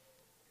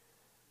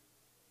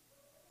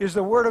 Is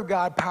the Word of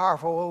God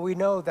powerful? Well, we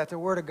know that the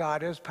Word of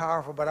God is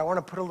powerful, but I want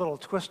to put a little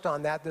twist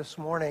on that this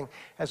morning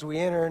as we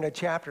enter into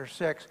chapter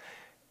 6.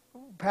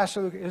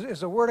 Pastor Luke, is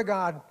the Word of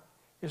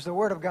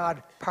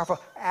God powerful?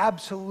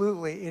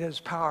 Absolutely, it is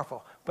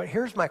powerful. But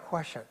here's my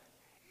question.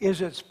 Is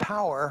its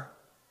power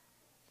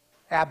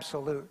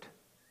absolute?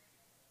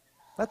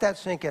 Let that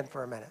sink in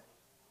for a minute.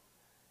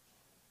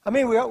 I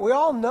mean, we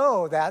all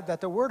know that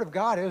the Word of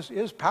God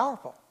is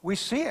powerful. We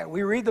see it.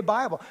 We read the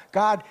Bible.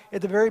 God,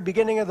 at the very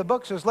beginning of the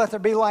book, says, let there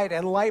be light,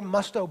 and light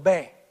must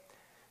obey.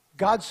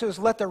 God says,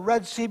 let the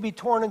Red Sea be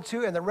torn in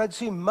two, and the Red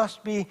Sea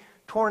must be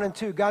torn in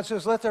two. God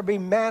says, let there be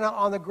manna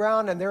on the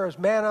ground, and there is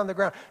manna on the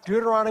ground.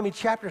 Deuteronomy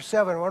chapter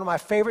 7, one of my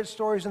favorite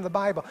stories in the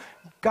Bible.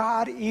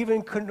 God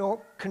even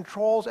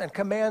controls and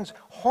commands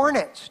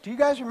hornets. Do you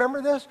guys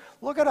remember this?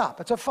 Look it up.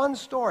 It's a fun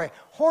story.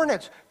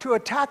 Hornets to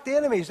attack the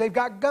enemies. They've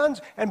got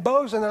guns and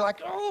bows, and they're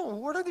like, oh,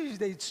 what are these?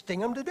 They sting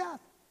them to death.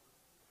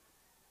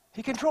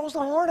 He controls the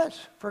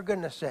hornets, for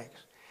goodness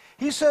sakes.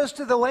 He says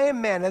to the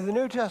lame man in the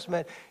New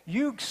Testament,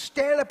 you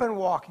stand up and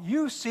walk.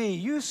 You see,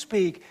 you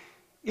speak.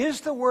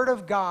 Is the Word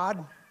of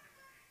God,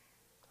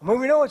 I mean,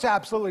 we know it's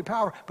absolutely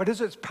power, but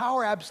is its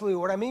power absolute?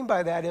 What I mean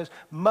by that is,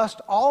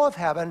 must all of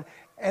heaven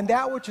and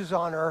that which is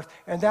on earth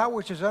and that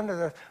which is under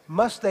the earth,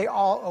 must they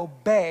all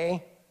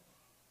obey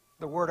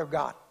the Word of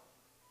God?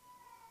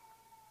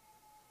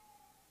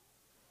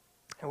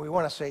 And we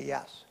want to say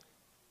yes.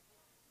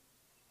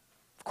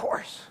 Of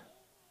course.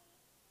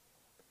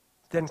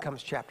 Then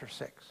comes chapter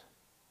 6.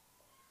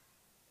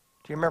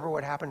 Do you remember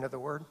what happened to the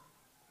Word?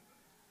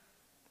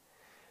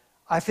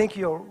 I think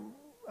you'll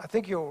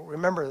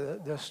remember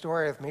the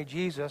story of me.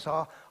 Jesus,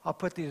 I'll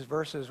put these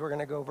verses. We're going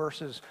to go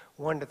verses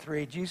 1 to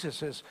 3.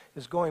 Jesus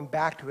is going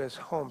back to his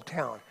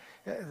hometown.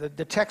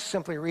 The text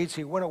simply reads,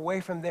 he went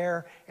away from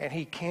there and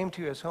he came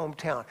to his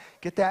hometown.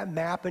 Get that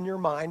map in your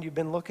mind. You've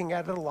been looking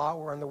at it a lot.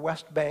 We're on the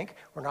West Bank.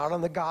 We're not on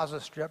the Gaza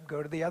Strip.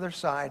 Go to the other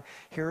side.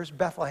 Here's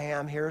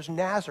Bethlehem. Here's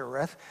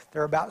Nazareth.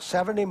 They're about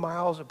 70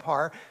 miles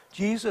apart.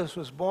 Jesus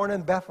was born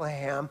in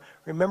Bethlehem.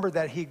 Remember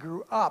that he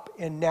grew up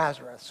in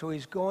Nazareth. So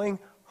he's going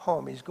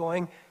home. He's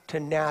going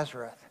to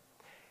Nazareth.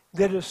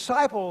 The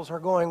disciples are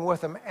going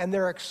with him, and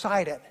they're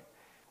excited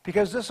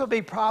because this will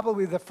be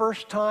probably the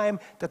first time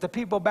that the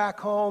people back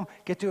home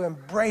get to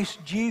embrace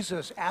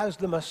Jesus as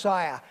the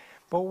Messiah.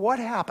 But what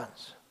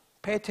happens?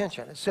 Pay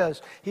attention. It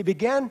says, he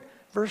began,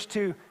 verse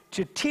 2,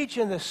 to teach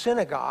in the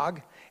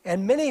synagogue,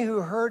 and many who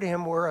heard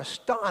him were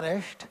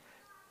astonished,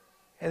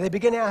 and they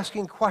began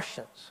asking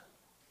questions.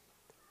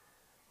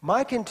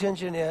 My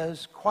contention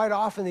is, quite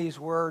often these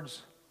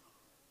words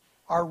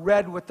are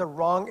read with the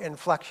wrong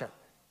inflection.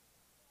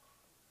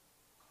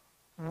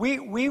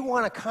 We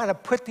want to kind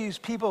of put these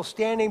people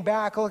standing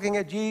back looking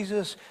at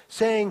Jesus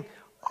saying,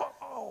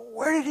 oh,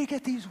 where did he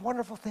get these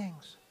wonderful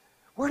things?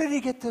 Where did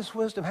he get this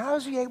wisdom? How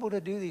is he able to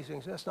do these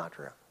things? That's not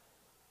true.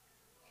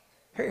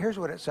 Here's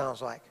what it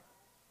sounds like.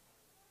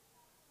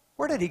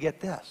 Where did he get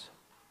this?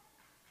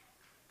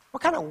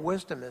 What kind of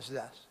wisdom is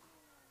this?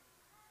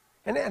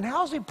 And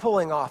how's he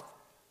pulling off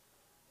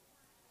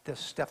this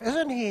stuff?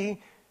 Isn't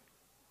he,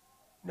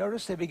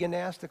 notice they begin to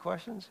ask the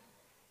questions,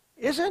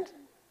 isn't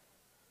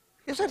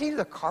he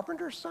the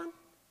carpenter's son?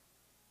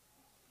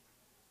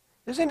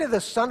 Isn't he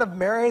the son of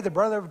Mary, the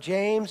brother of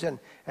James and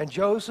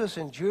Joseph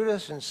and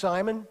Judas and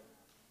Simon?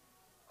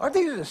 Aren't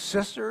these the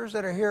sisters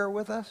that are here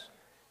with us?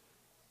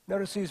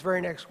 Notice these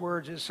very next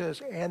words. It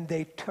says, and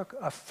they took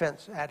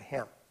offense at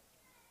him.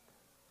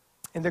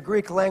 In the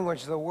Greek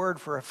language, the word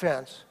for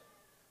offense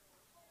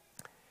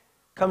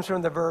comes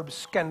from the verb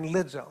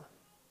scandalizo.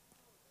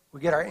 We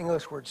get our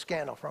English word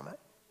scandal from it.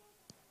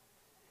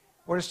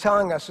 What it's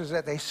telling us is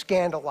that they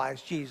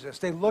scandalized Jesus.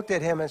 They looked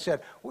at him and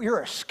said, well,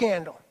 you're a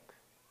scandal.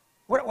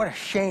 What a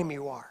shame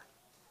you are.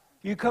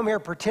 You come here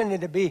pretending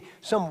to be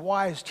some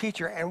wise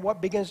teacher, and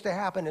what begins to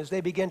happen is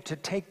they begin to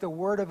take the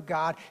Word of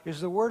God.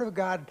 Is the Word of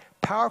God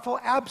powerful?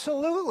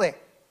 Absolutely.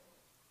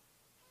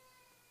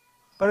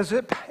 But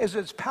is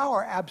its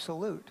power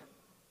absolute?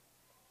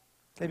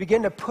 They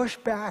begin to push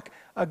back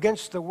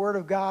against the Word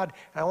of God.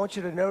 And I want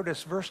you to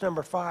notice verse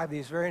number 5,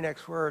 these very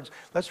next words.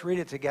 Let's read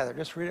it together.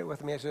 Just read it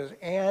with me. It says,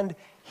 and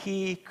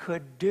he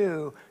could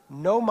do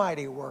no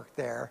mighty work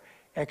there,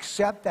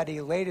 except that he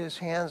laid his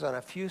hands on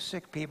a few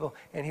sick people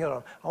and healed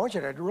them. I want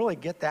you to really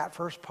get that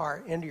first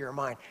part into your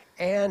mind.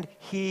 And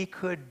he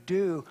could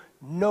do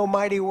no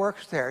mighty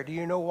works there. Do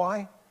you know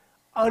why?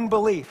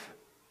 Unbelief.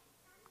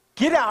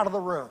 Get out of the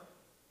room.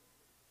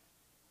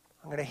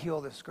 I'm going to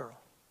heal this girl.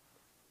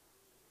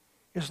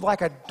 It's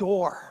like a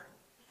door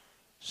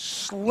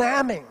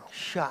slamming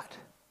shut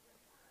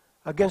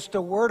against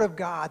the Word of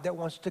God that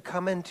wants to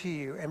come into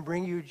you and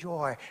bring you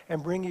joy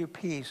and bring you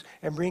peace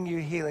and bring you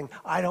healing.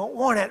 I don't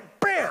want it.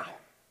 Bam!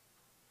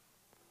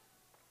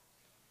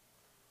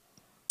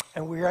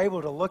 And we are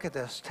able to look at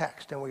this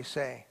text and we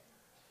say,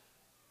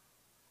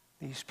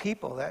 these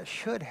people that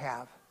should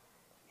have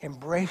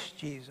embraced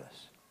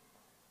Jesus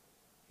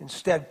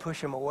instead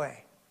push him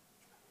away.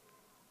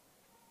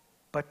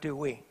 But do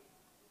we?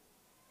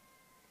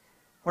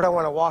 What I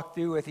want to walk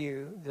through with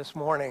you this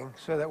morning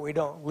so that we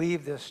don't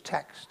leave this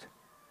text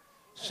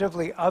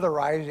simply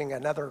otherizing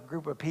another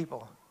group of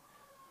people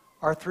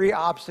are 3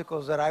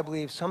 obstacles that I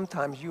believe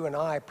sometimes you and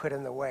I put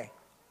in the way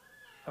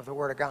of the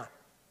Word of God.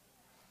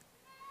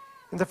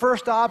 And the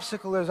first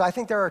obstacle is I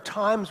think there are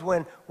times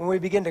when we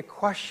begin to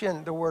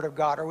question the Word of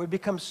God or we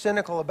become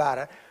cynical about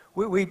it.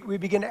 We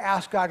begin to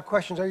ask God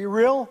questions. Are you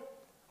real?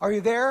 Are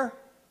you there?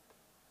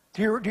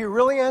 Do you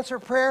really answer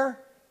prayer?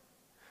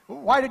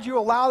 Why did you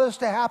allow this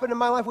to happen in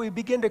my life? We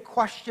begin to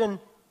question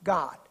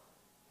God.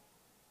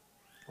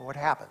 And what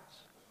happens?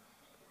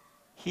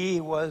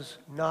 He was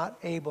not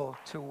able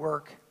to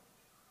work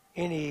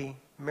any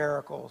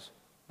miracles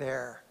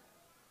there.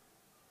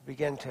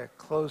 Begin to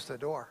close the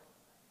door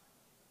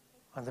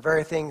on the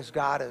very things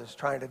God is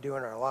trying to do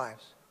in our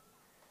lives.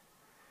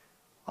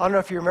 I don't know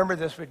if you remember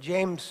this, but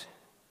James,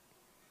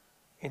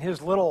 in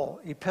his little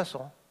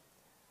epistle,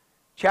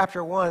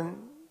 chapter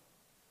 1,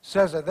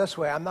 says it this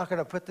way. I'm not going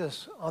to put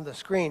this on the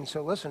screen,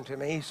 so listen to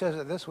me. He says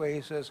it this way.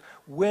 He says,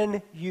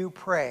 when you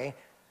pray,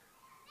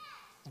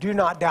 do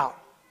not doubt.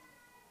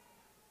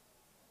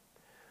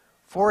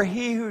 For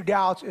he who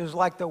doubts is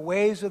like the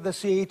waves of the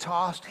sea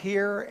tossed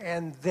here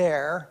and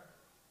there.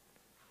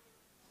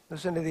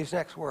 Listen to these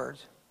next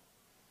words.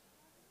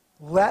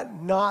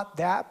 Let not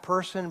that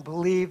person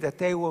believe that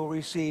they will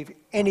receive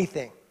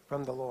anything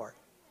from the Lord.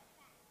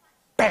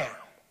 Bam!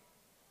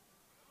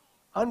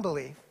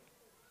 Unbelief,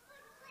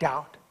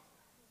 doubt,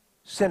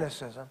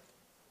 cynicism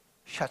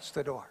shuts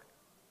the door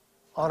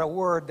on a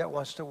word that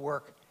wants to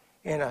work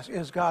in us.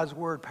 Is God's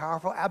word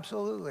powerful?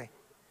 Absolutely.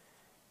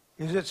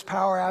 Is its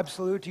power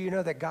absolute? Do you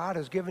know that God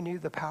has given you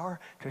the power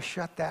to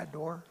shut that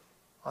door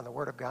on the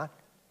Word of God?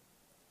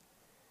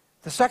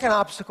 The second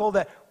obstacle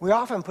that we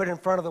often put in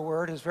front of the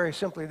Word is very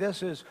simply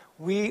this, is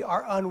we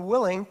are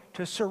unwilling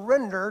to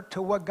surrender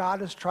to what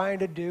God is trying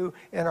to do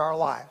in our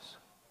lives.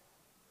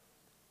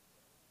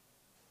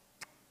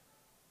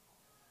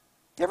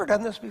 You ever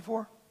done this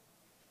before?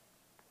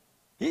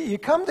 You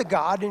come to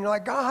God and you're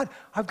like, God,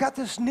 I've got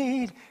this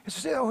need.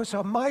 It's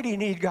a mighty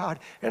need, God.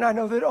 And I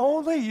know that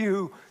only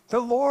you, the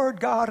Lord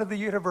God of the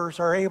universe,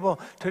 are able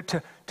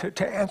to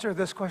answer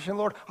this question.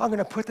 Lord, I'm going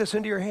to put this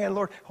into your hand.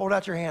 Lord, hold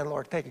out your hand,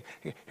 Lord. Thank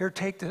you. Here,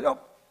 take this. Oh.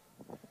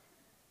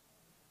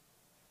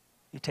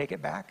 You take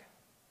it back?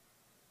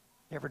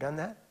 You ever done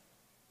that?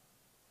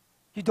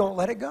 You don't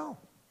let it go.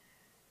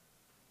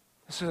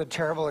 This is a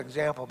terrible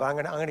example, but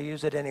I'm going to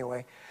use it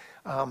anyway.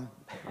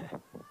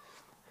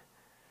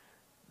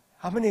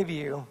 How many of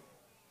you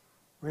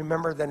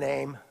remember the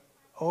name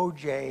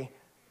O.J.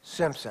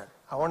 Simpson?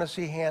 I want to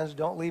see hands.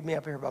 Don't leave me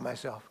up here by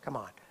myself. Come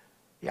on.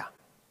 Yeah.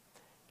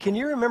 Can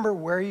you remember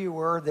where you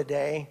were the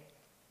day,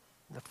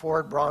 the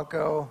Ford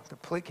Bronco,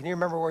 can you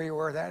remember where you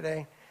were that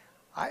day?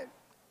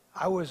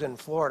 I was in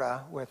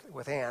Florida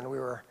with Ann. We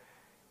were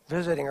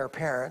visiting her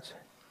parents.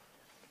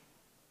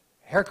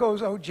 Here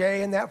goes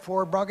OJ in that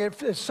Ford Bronco.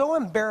 It's so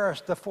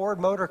embarrassed the Ford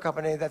Motor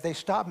Company that they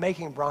stopped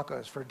making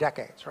Broncos for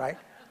decades, right?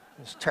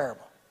 It's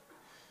terrible.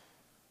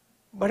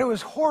 But it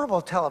was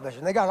horrible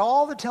television. They got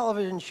all the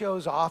television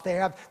shows off. They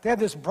have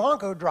this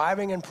Bronco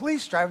driving and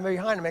police driving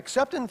behind them.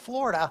 Except in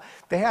Florida,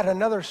 they had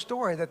another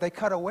story that they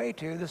cut away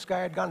to. This guy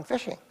had gone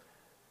fishing.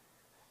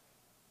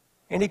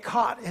 And he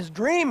caught his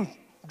dream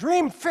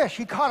fish.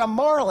 He caught a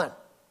marlin.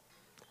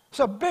 It's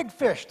a big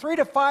fish,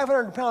 300 to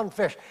 500 pound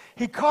fish.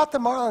 He caught the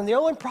marlin. The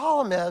only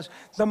problem is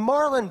the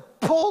marlin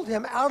pulled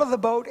him out of the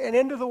boat and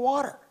into the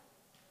water.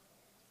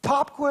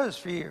 Pop quiz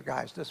for you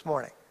guys this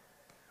morning.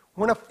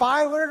 When a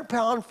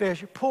 500-pound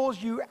fish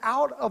pulls you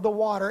out of the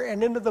water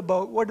and into the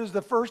boat, what is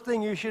the first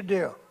thing you should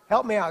do?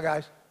 Help me out,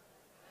 guys.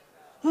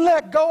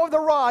 Let go of the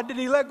rod. Did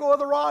he let go of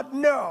the rod?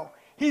 No.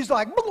 He's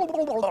like,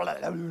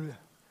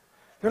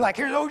 they're like,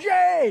 here's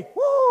OJ.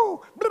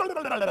 Woo!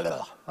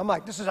 I'm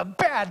like, this is a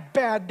bad,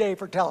 bad day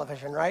for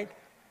television, right?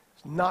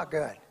 It's not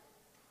good.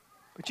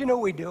 But you know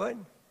we do it.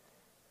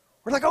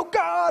 We're like, oh,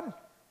 God,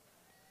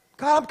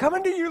 I'm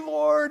coming to you,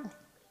 Lord.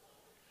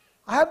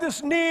 I have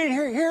this need.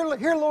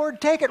 Here,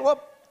 Lord, take it.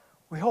 Well,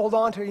 we hold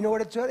on to it. You know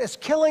what it's doing? It's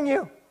killing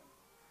you.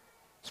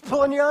 It's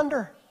pulling you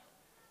under,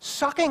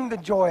 sucking the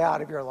joy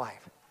out of your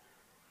life,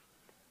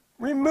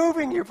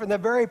 removing you from the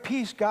very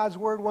peace God's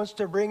word wants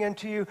to bring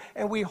into you.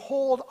 And we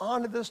hold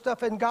on to this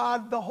stuff, and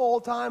God the whole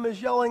time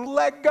is yelling,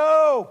 let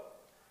go,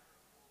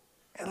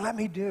 and let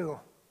me do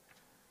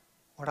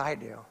what I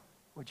do.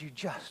 Would you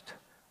just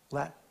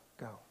let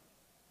go?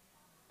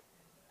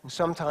 And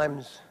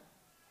sometimes,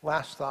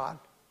 last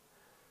thought,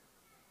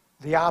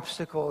 the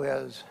obstacle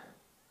is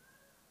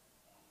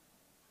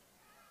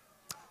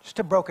just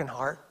a broken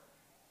heart.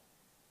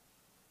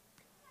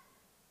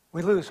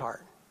 We lose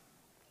heart.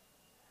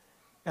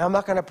 And I'm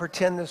not going to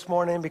pretend this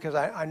morning, because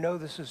I know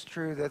this is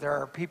true, that there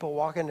are people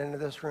walking into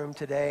this room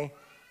today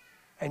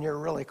and you're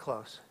really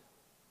close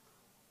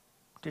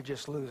to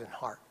just losing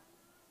heart,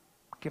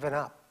 giving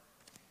up.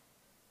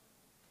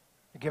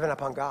 You're giving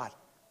up on God.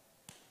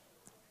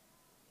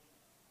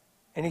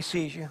 And he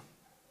sees you.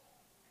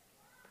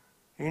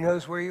 He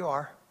knows where you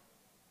are.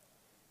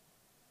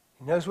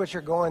 He knows what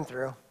you're going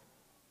through.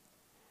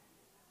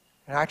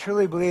 And I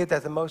truly believe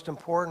that the most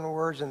important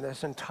words in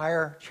this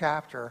entire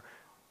chapter,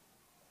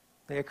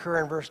 they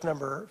occur in verse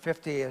number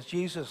 50 as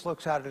Jesus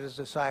looks out at his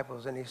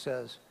disciples and he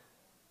says,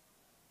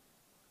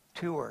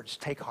 2 words,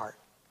 take heart.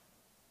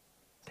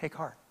 Take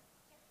heart.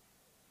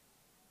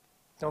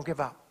 Don't give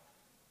up.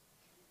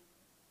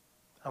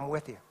 I'm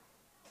with you.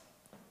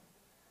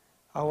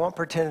 I won't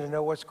pretend to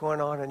know what's going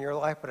on in your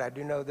life, but I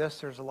do know this.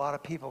 There's a lot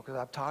of people, because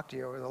I've talked to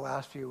you over the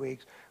last few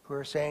weeks, who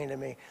are saying to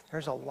me,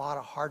 there's a lot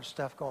of hard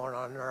stuff going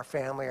on in our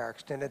family, our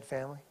extended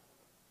family.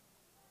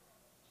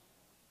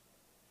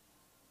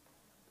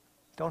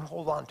 Don't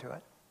hold on to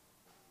it.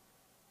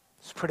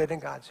 Just put it in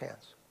God's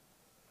hands.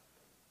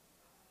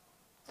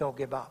 Don't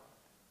give up.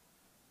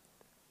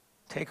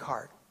 Take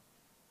heart.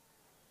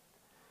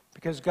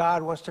 Because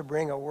God wants to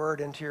bring a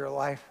word into your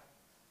life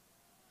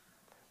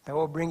that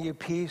will bring you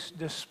peace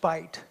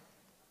despite,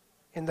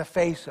 in the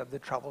face of the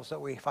troubles that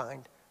we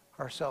find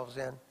ourselves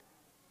in.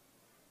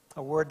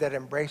 A word that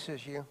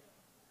embraces you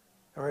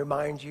and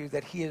reminds you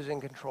that he is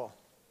in control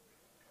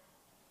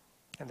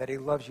and that he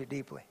loves you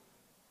deeply.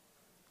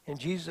 In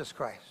Jesus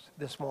Christ,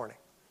 this morning,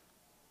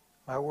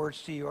 my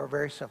words to you are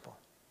very simple.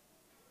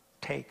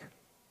 Take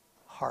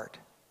heart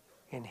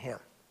in him.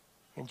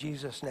 In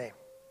Jesus' name,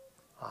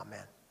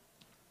 amen.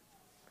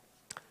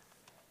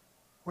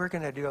 We're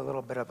going to do a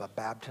little bit of a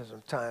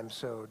baptism time,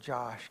 so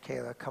Josh,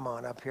 Kayla, come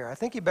on up here. I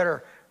think you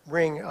better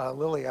bring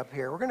Lily up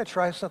here. We're going to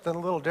try something a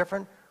little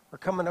different. We're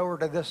coming over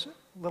to this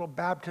little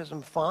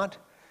baptism font.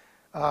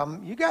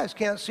 You guys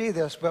can't see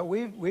this, but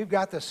we've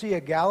got the Sea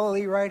of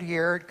Galilee right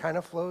here. It kind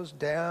of flows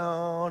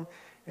down,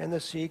 and the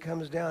sea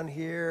comes down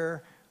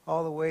here,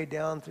 all the way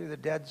down through the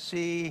Dead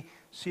Sea,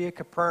 Sea of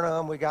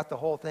Capernaum. We got the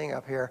whole thing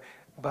up here.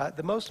 But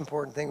the most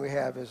important thing we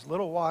have is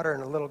little water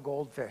and a little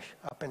goldfish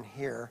up in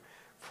here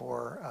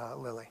for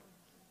Lily.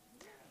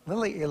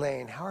 Lily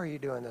Elaine, how are you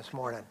doing this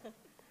morning?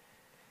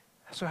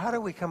 So how did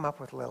we come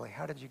up with Lily?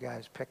 How did you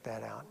guys pick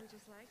that out? We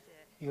just liked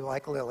it. You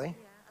like Lily? Yeah,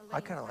 Elaine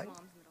I kind of is like my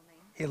mom's middle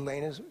name.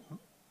 Elena's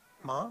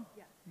mom?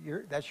 Yeah.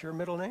 That's your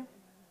middle name?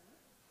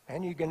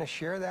 And you're going to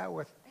share that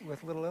with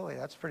little Lily.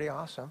 That's pretty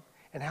awesome.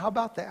 And how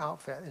about the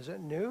outfit? Is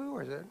it new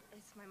or is it?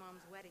 It's my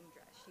mom's wedding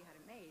dress. She had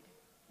it made.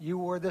 You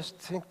wore this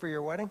thing for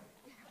your wedding?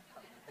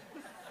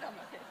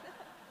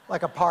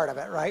 Like a part of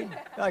it, right?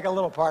 Like a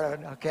little part of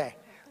it. Okay.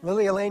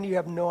 Lily Elaine, you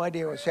have no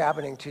idea what's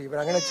happening to you, but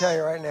I'm going to tell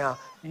you right now,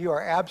 you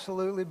are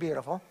absolutely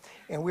beautiful.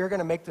 And we're going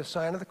to make the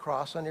sign of the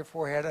cross on your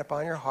forehead,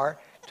 upon your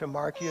heart, to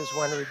mark you as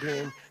one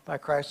redeemed by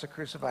Christ the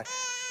crucified.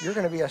 You're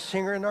going to be a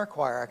singer in our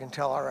choir, I can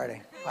tell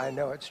already. I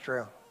know it's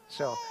true.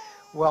 So,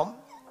 well,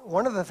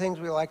 one of the things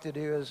we like to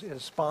do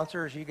is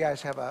sponsors. You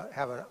guys have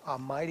a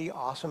mighty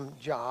awesome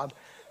job.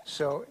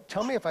 So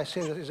tell me if I say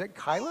this. Is it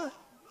Kyla?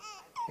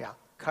 Yeah,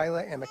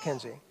 Kyla and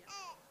Mackenzie.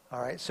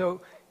 All right,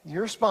 so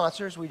your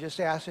sponsors, we just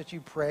ask that you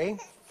pray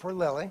for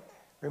Lily,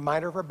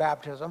 reminder of her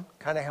baptism,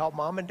 kind of help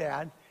mom and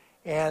dad.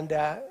 And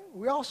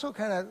we also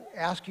kind of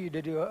ask you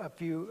to do a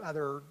few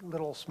other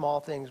little small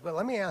things. But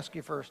let me ask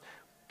you first,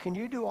 can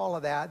you do all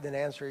of that, then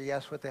answer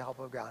yes with the help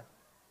of God?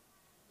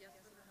 Yes,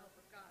 with the help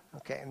of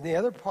God. Okay, and the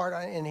other part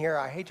in here,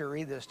 I hate to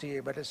read this to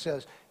you, but it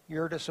says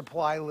you're to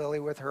supply Lily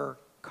with her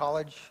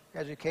college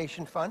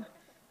education fund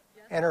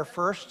and her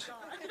first,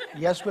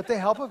 yes, with the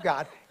help of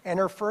God, and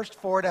her first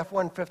Ford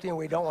F-150, and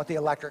we don't want the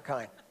electric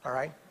kind. All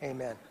right?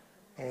 Amen.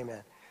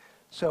 Amen.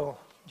 So,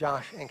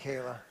 Josh and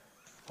Kayla,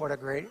 what a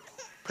great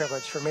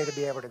privilege for me to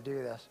be able to do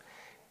this.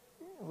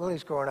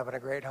 Lily's growing up in a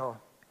great home,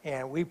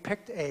 and we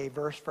picked a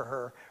verse for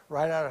her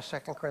right out of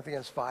 2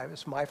 Corinthians 5.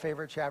 It's my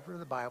favorite chapter of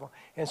the Bible,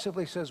 and it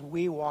simply says,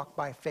 we walk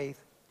by faith,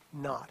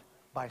 not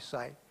by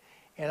sight.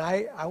 And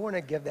I want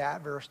to give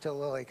that verse to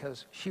Lily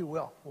because she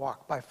will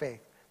walk by faith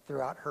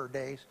throughout her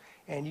days.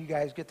 And you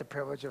guys get the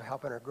privilege of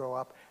helping her grow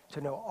up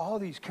to know all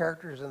these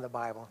characters in the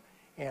Bible.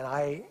 And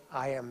I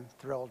am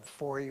thrilled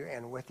for you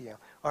and with you.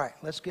 All right,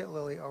 let's get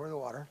Lily over the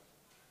water.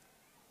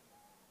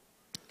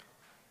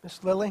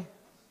 Miss Lily,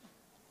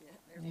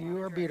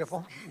 you are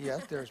beautiful.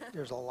 Yes,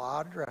 there's a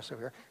lot of dress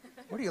over here.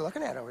 What are you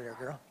looking at over there,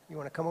 girl? You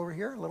want to come over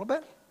here a little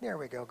bit? There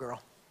we go,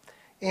 girl.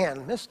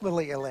 And Miss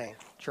Lily Elaine,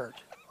 church,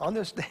 on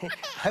this day,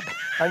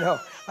 I know,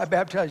 I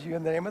baptize you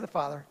in the name of the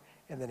Father,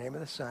 in the name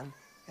of the Son,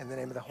 in the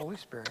name of the Holy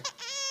Spirit.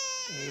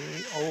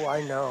 Oh,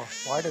 I know.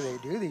 Why do they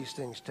do these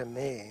things to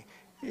me?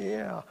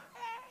 Yeah.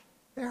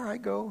 There I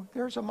go.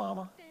 There's a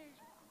mama.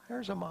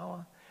 There's a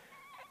mama.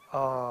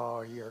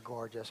 Oh, you're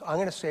gorgeous. I'm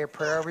going to say a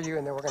prayer over you,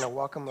 and then we're going to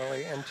welcome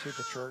Lily into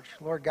the church.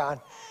 Lord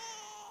God,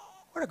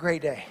 what a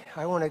great day.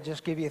 I want to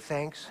just give you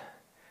thanks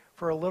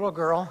for a little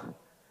girl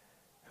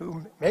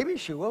who maybe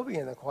she will be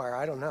in the choir.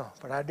 I don't know.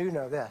 But I do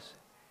know this.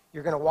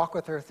 You're going to walk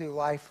with her through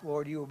life.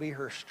 Lord, you will be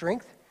her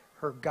strength,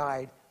 her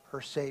guide, her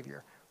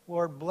Savior.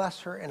 Lord, bless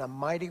her in a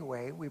mighty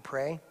way, we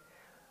pray.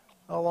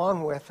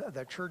 Along with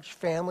the church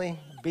family,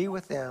 be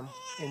with them.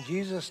 In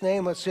Jesus'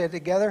 name, let's say it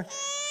together.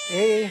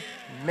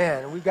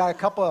 Amen. We've got a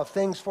couple of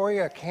things for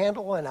you, a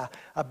candle and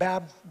a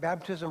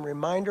baptism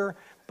reminder.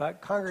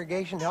 But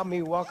congregation, help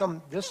me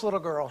welcome this little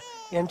girl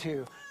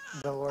into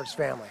the Lord's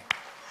family.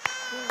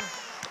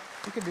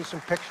 You can do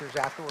some pictures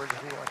afterwards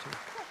if you want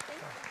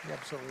to.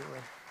 Absolutely.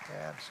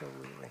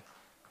 Absolutely.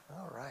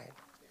 All right.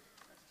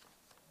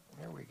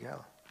 There we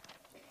go.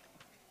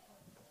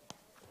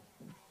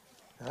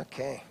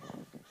 Okay.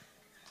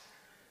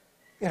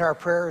 In our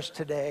prayers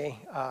today,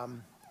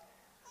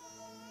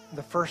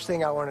 the first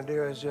thing I want to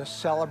do is just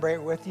celebrate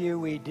with you.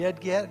 We did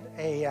get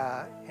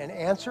an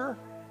answer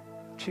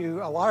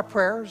to a lot of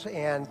prayers,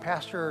 and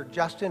Pastor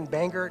Justin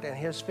Bangert and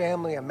his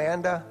family,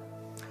 Amanda,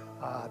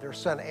 their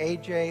son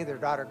AJ, their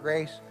daughter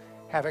Grace,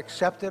 have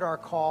accepted our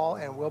call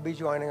and will be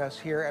joining us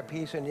here at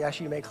Peace. And yes,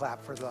 you may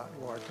clap for the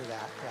Lord for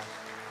that. Yes.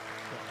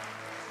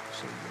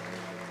 Yeah.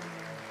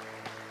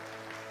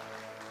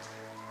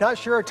 Not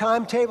sure a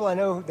timetable. I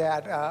know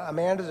that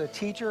Amanda's a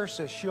teacher,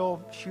 so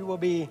she will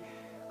be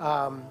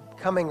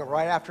coming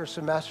right after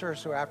semester,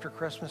 so after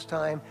Christmas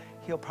time.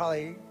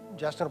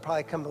 Justin will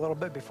probably come a little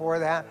bit before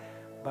that,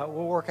 but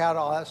we'll work out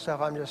all that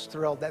stuff. I'm just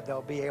thrilled that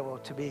they'll be able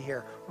to be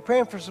here. We're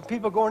praying for some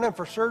people going in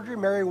for surgery.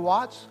 Mary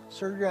Watts,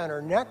 surgery on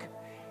her neck,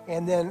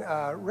 and then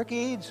Rick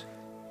Eads,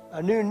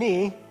 a new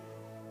knee.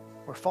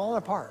 We're falling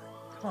apart.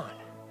 Come on.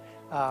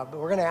 But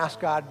we're going to ask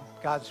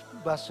God's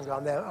blessings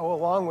on them,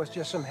 along with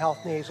just some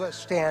health needs. Let's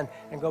stand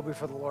and go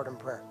before the Lord in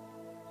prayer.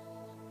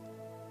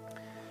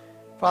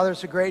 Father,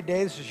 it's a great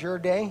day. This is your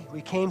day.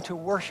 We came to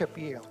worship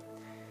you.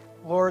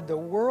 Lord, the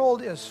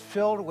world is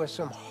filled with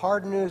some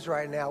hard news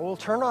right now. We'll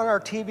turn on our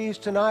TVs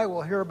tonight.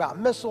 We'll hear about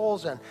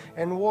missiles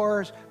and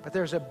wars, but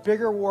there's a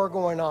bigger war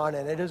going on,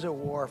 and it is a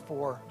war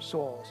for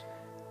souls.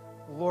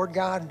 Lord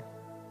God,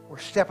 we're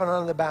stepping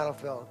onto the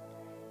battlefield,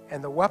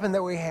 and the weapon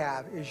that we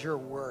have is your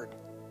word.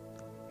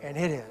 And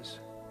it is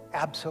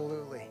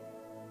absolutely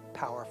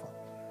powerful.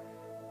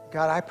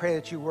 God, I pray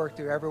that you work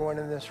through everyone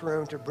in this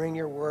room to bring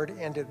your word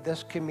into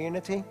this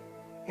community,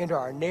 into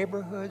our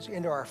neighborhoods,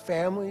 into our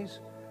families.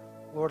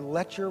 Lord,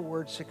 let your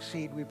word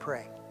succeed, we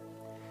pray.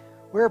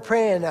 We're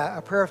praying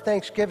a prayer of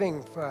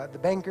thanksgiving for the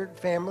Bangert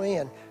family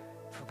and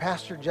for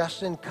Pastor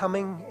Justin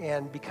coming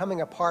and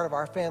becoming a part of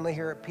our family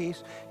here at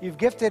Peace. You've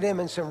gifted him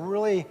in some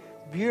really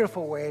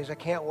beautiful ways. I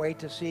can't wait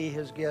to see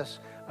his gifts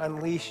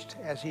unleashed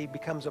as he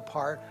becomes a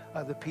part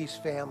of the Peace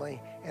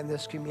family and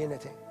this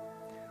community.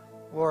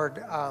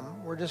 Lord,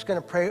 we're just going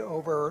to pray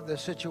over the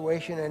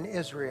situation in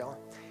Israel.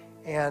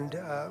 And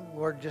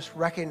Lord, just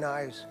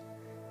recognize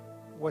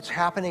what's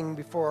happening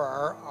before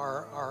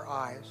our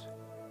eyes.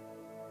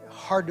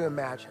 Hard to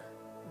imagine,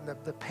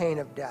 the pain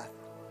of death.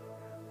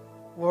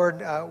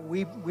 Lord,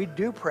 we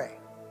do pray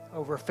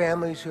over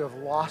families who have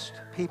lost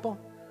people.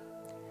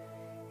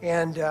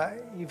 And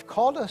you've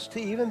called us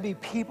to even be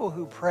people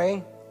who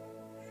pray,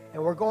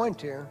 and we're going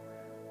to,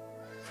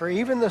 for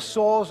even the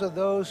souls of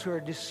those who are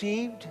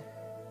deceived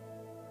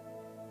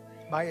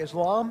by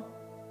Islam,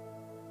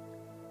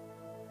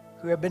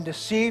 who have been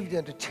deceived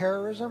into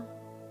terrorism.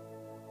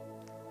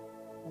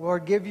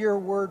 Lord, give your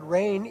word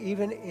reign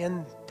even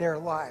in their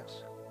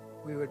lives,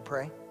 we would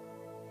pray.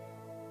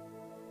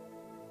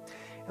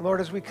 And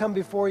Lord, as we come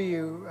before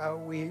you,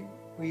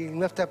 we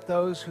lift up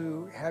those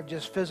who have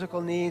just physical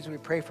needs. We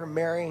pray for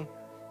Mary,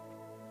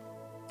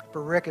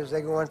 for Rick as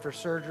they go in for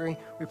surgery.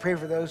 We pray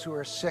for those who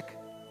are sick,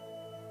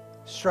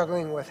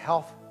 struggling with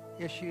health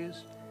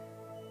issues.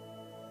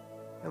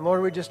 And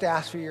Lord, we just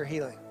ask for your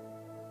healing.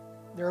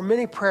 There are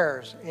many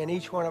prayers in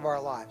each one of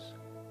our lives.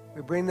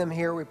 We bring them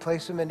here, we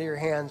place them into your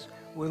hands,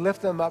 we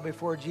lift them up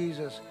before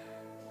Jesus,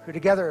 who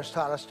together has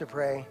taught us to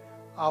pray,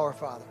 Our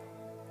Father,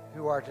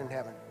 who art in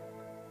heaven,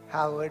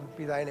 hallowed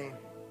be thy name.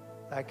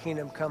 Thy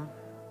kingdom come,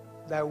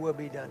 thy will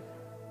be done,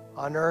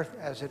 on earth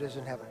as it is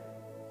in heaven.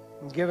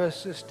 And give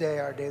us this day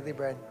our daily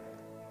bread,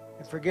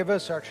 and forgive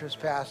us our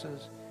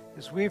trespasses,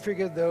 as we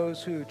forgive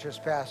those who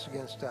trespass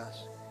against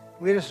us.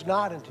 Lead us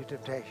not into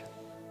temptation,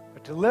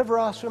 but deliver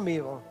us from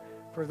evil.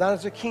 For thine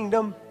is the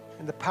kingdom,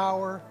 and the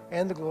power,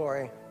 and the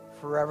glory,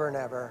 forever and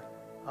ever.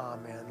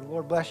 Amen. The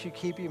Lord bless you,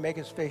 keep you, make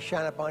his face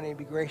shine upon you, and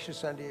be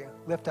gracious unto you.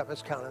 Lift up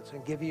his countenance,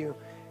 and give you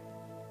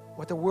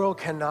what the world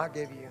cannot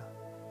give you,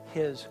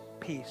 his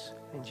peace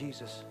in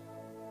Jesus.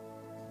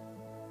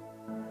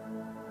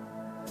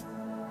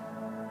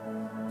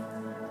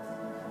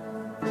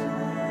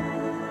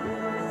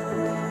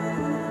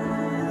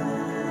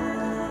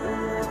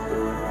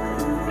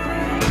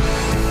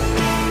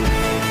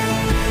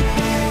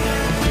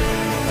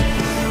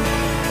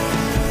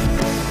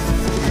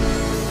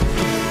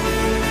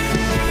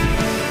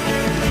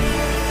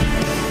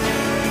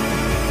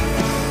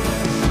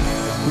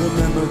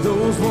 Remember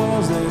those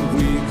walls that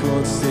we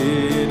called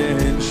sin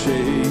and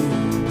shame.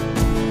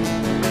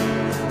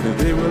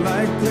 They were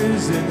like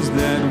prisons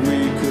that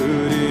we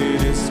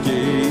couldn't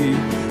escape.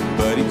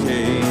 But he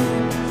came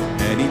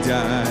and he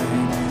died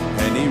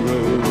and he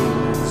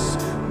rose.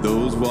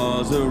 Those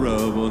walls are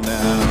rubble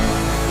now.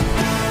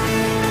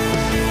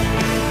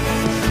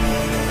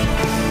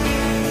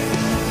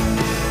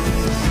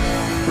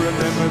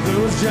 Remember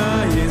those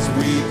giants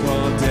we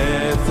called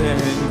death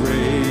and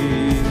grave.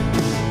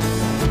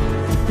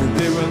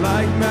 They were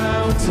like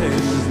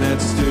mountains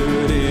that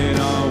stood in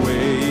our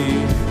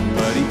way.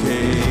 But he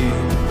came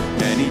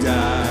and he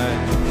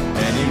died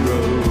and he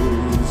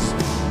rose.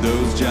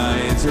 Those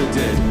giants are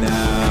dead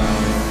now.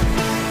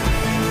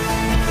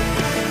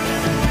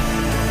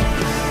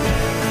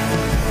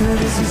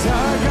 This is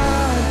our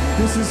God,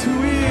 this is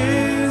who he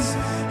is.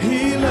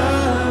 He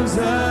loves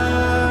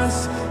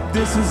us.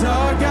 This is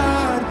our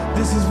God,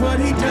 this is what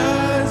he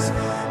does.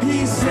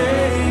 He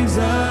saves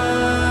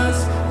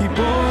us. He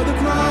bore the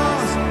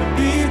cross and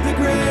beat the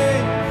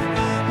grave.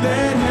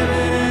 Let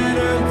heaven and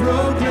earth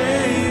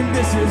proclaim,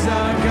 this is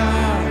our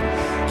God,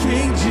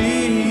 King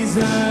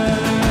Jesus.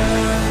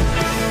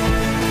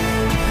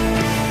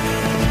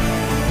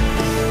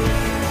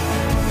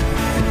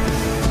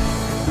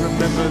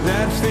 Remember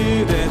that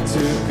fear that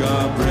took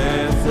our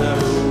breath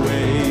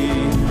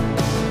away.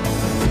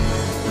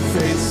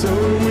 Faith so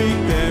weak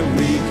that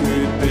we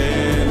could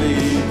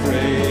barely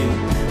pray.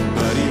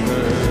 But he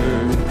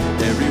heard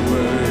every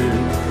word,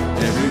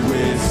 every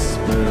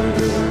whisper.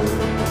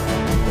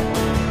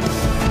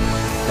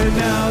 And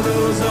now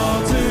those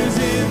altars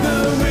in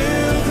the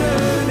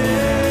wilderness,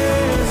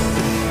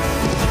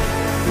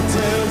 it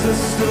tells a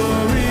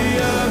story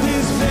of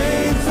his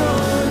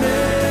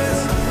faithfulness.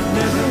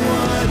 Never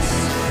once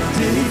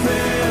did he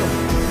fail,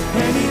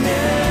 and he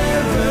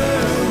never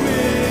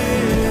will.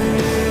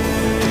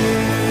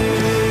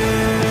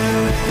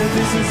 And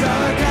this is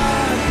our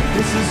God,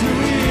 this is who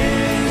he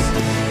is.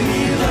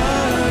 He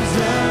loves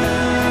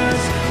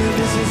us. And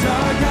this is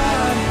our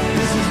God,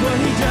 this is what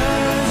he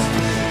does.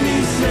 He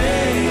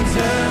saves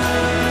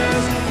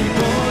us. He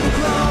bore the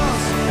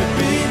cross and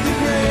beat the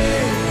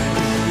grave.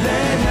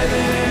 Let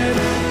heaven and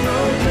earth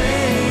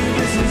proclaim,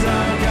 this is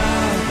our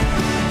God,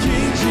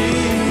 King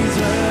Jesus.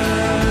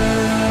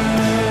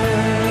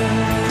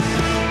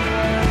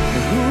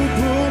 Who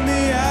pulled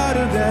me out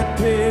of that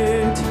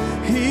pit?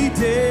 He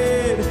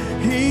did,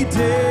 he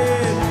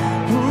did.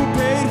 Who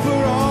paid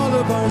for all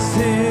of our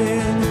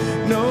sin?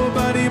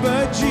 Nobody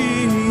but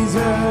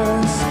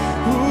Jesus.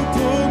 Who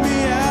pulled me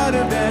out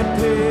of that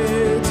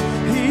pit?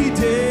 He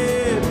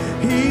did,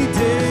 he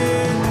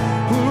did.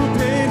 Who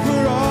paid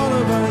for all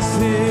of our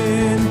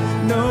sin?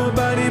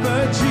 Nobody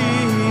but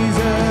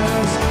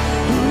Jesus.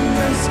 Who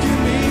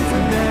rescued me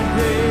from that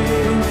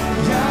grave?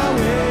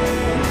 Yahweh,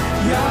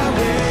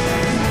 Yahweh.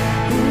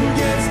 Who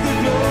gets the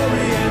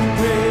glory and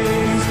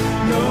praise?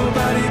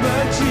 Nobody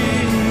but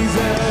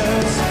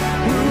Jesus.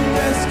 Who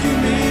rescued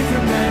me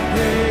from that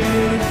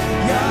grave?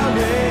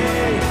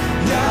 Yahweh,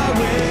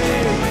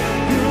 Yahweh.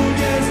 Who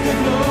gets the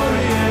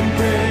glory and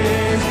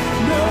praise?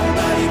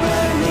 Nobody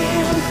but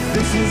him.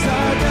 This is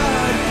our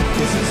God,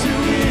 this is who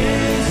he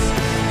is.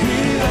 He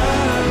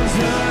loves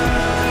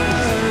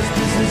us.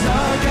 This is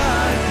our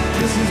God,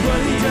 this is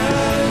what he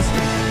does.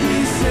 He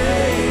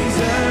saves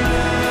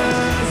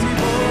us. He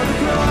bore the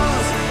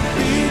cross,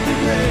 beat the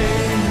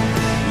grave.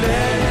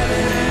 Let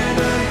heaven and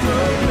earth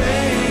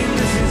proclaim,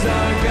 this is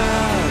our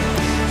God,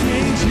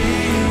 King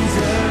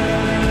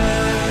Jesus.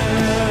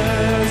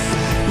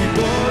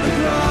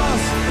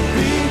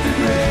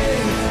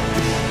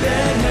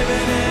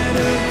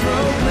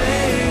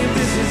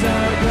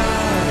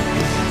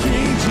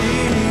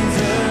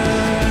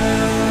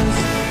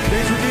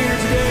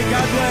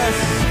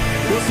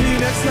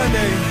 next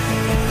Sunday.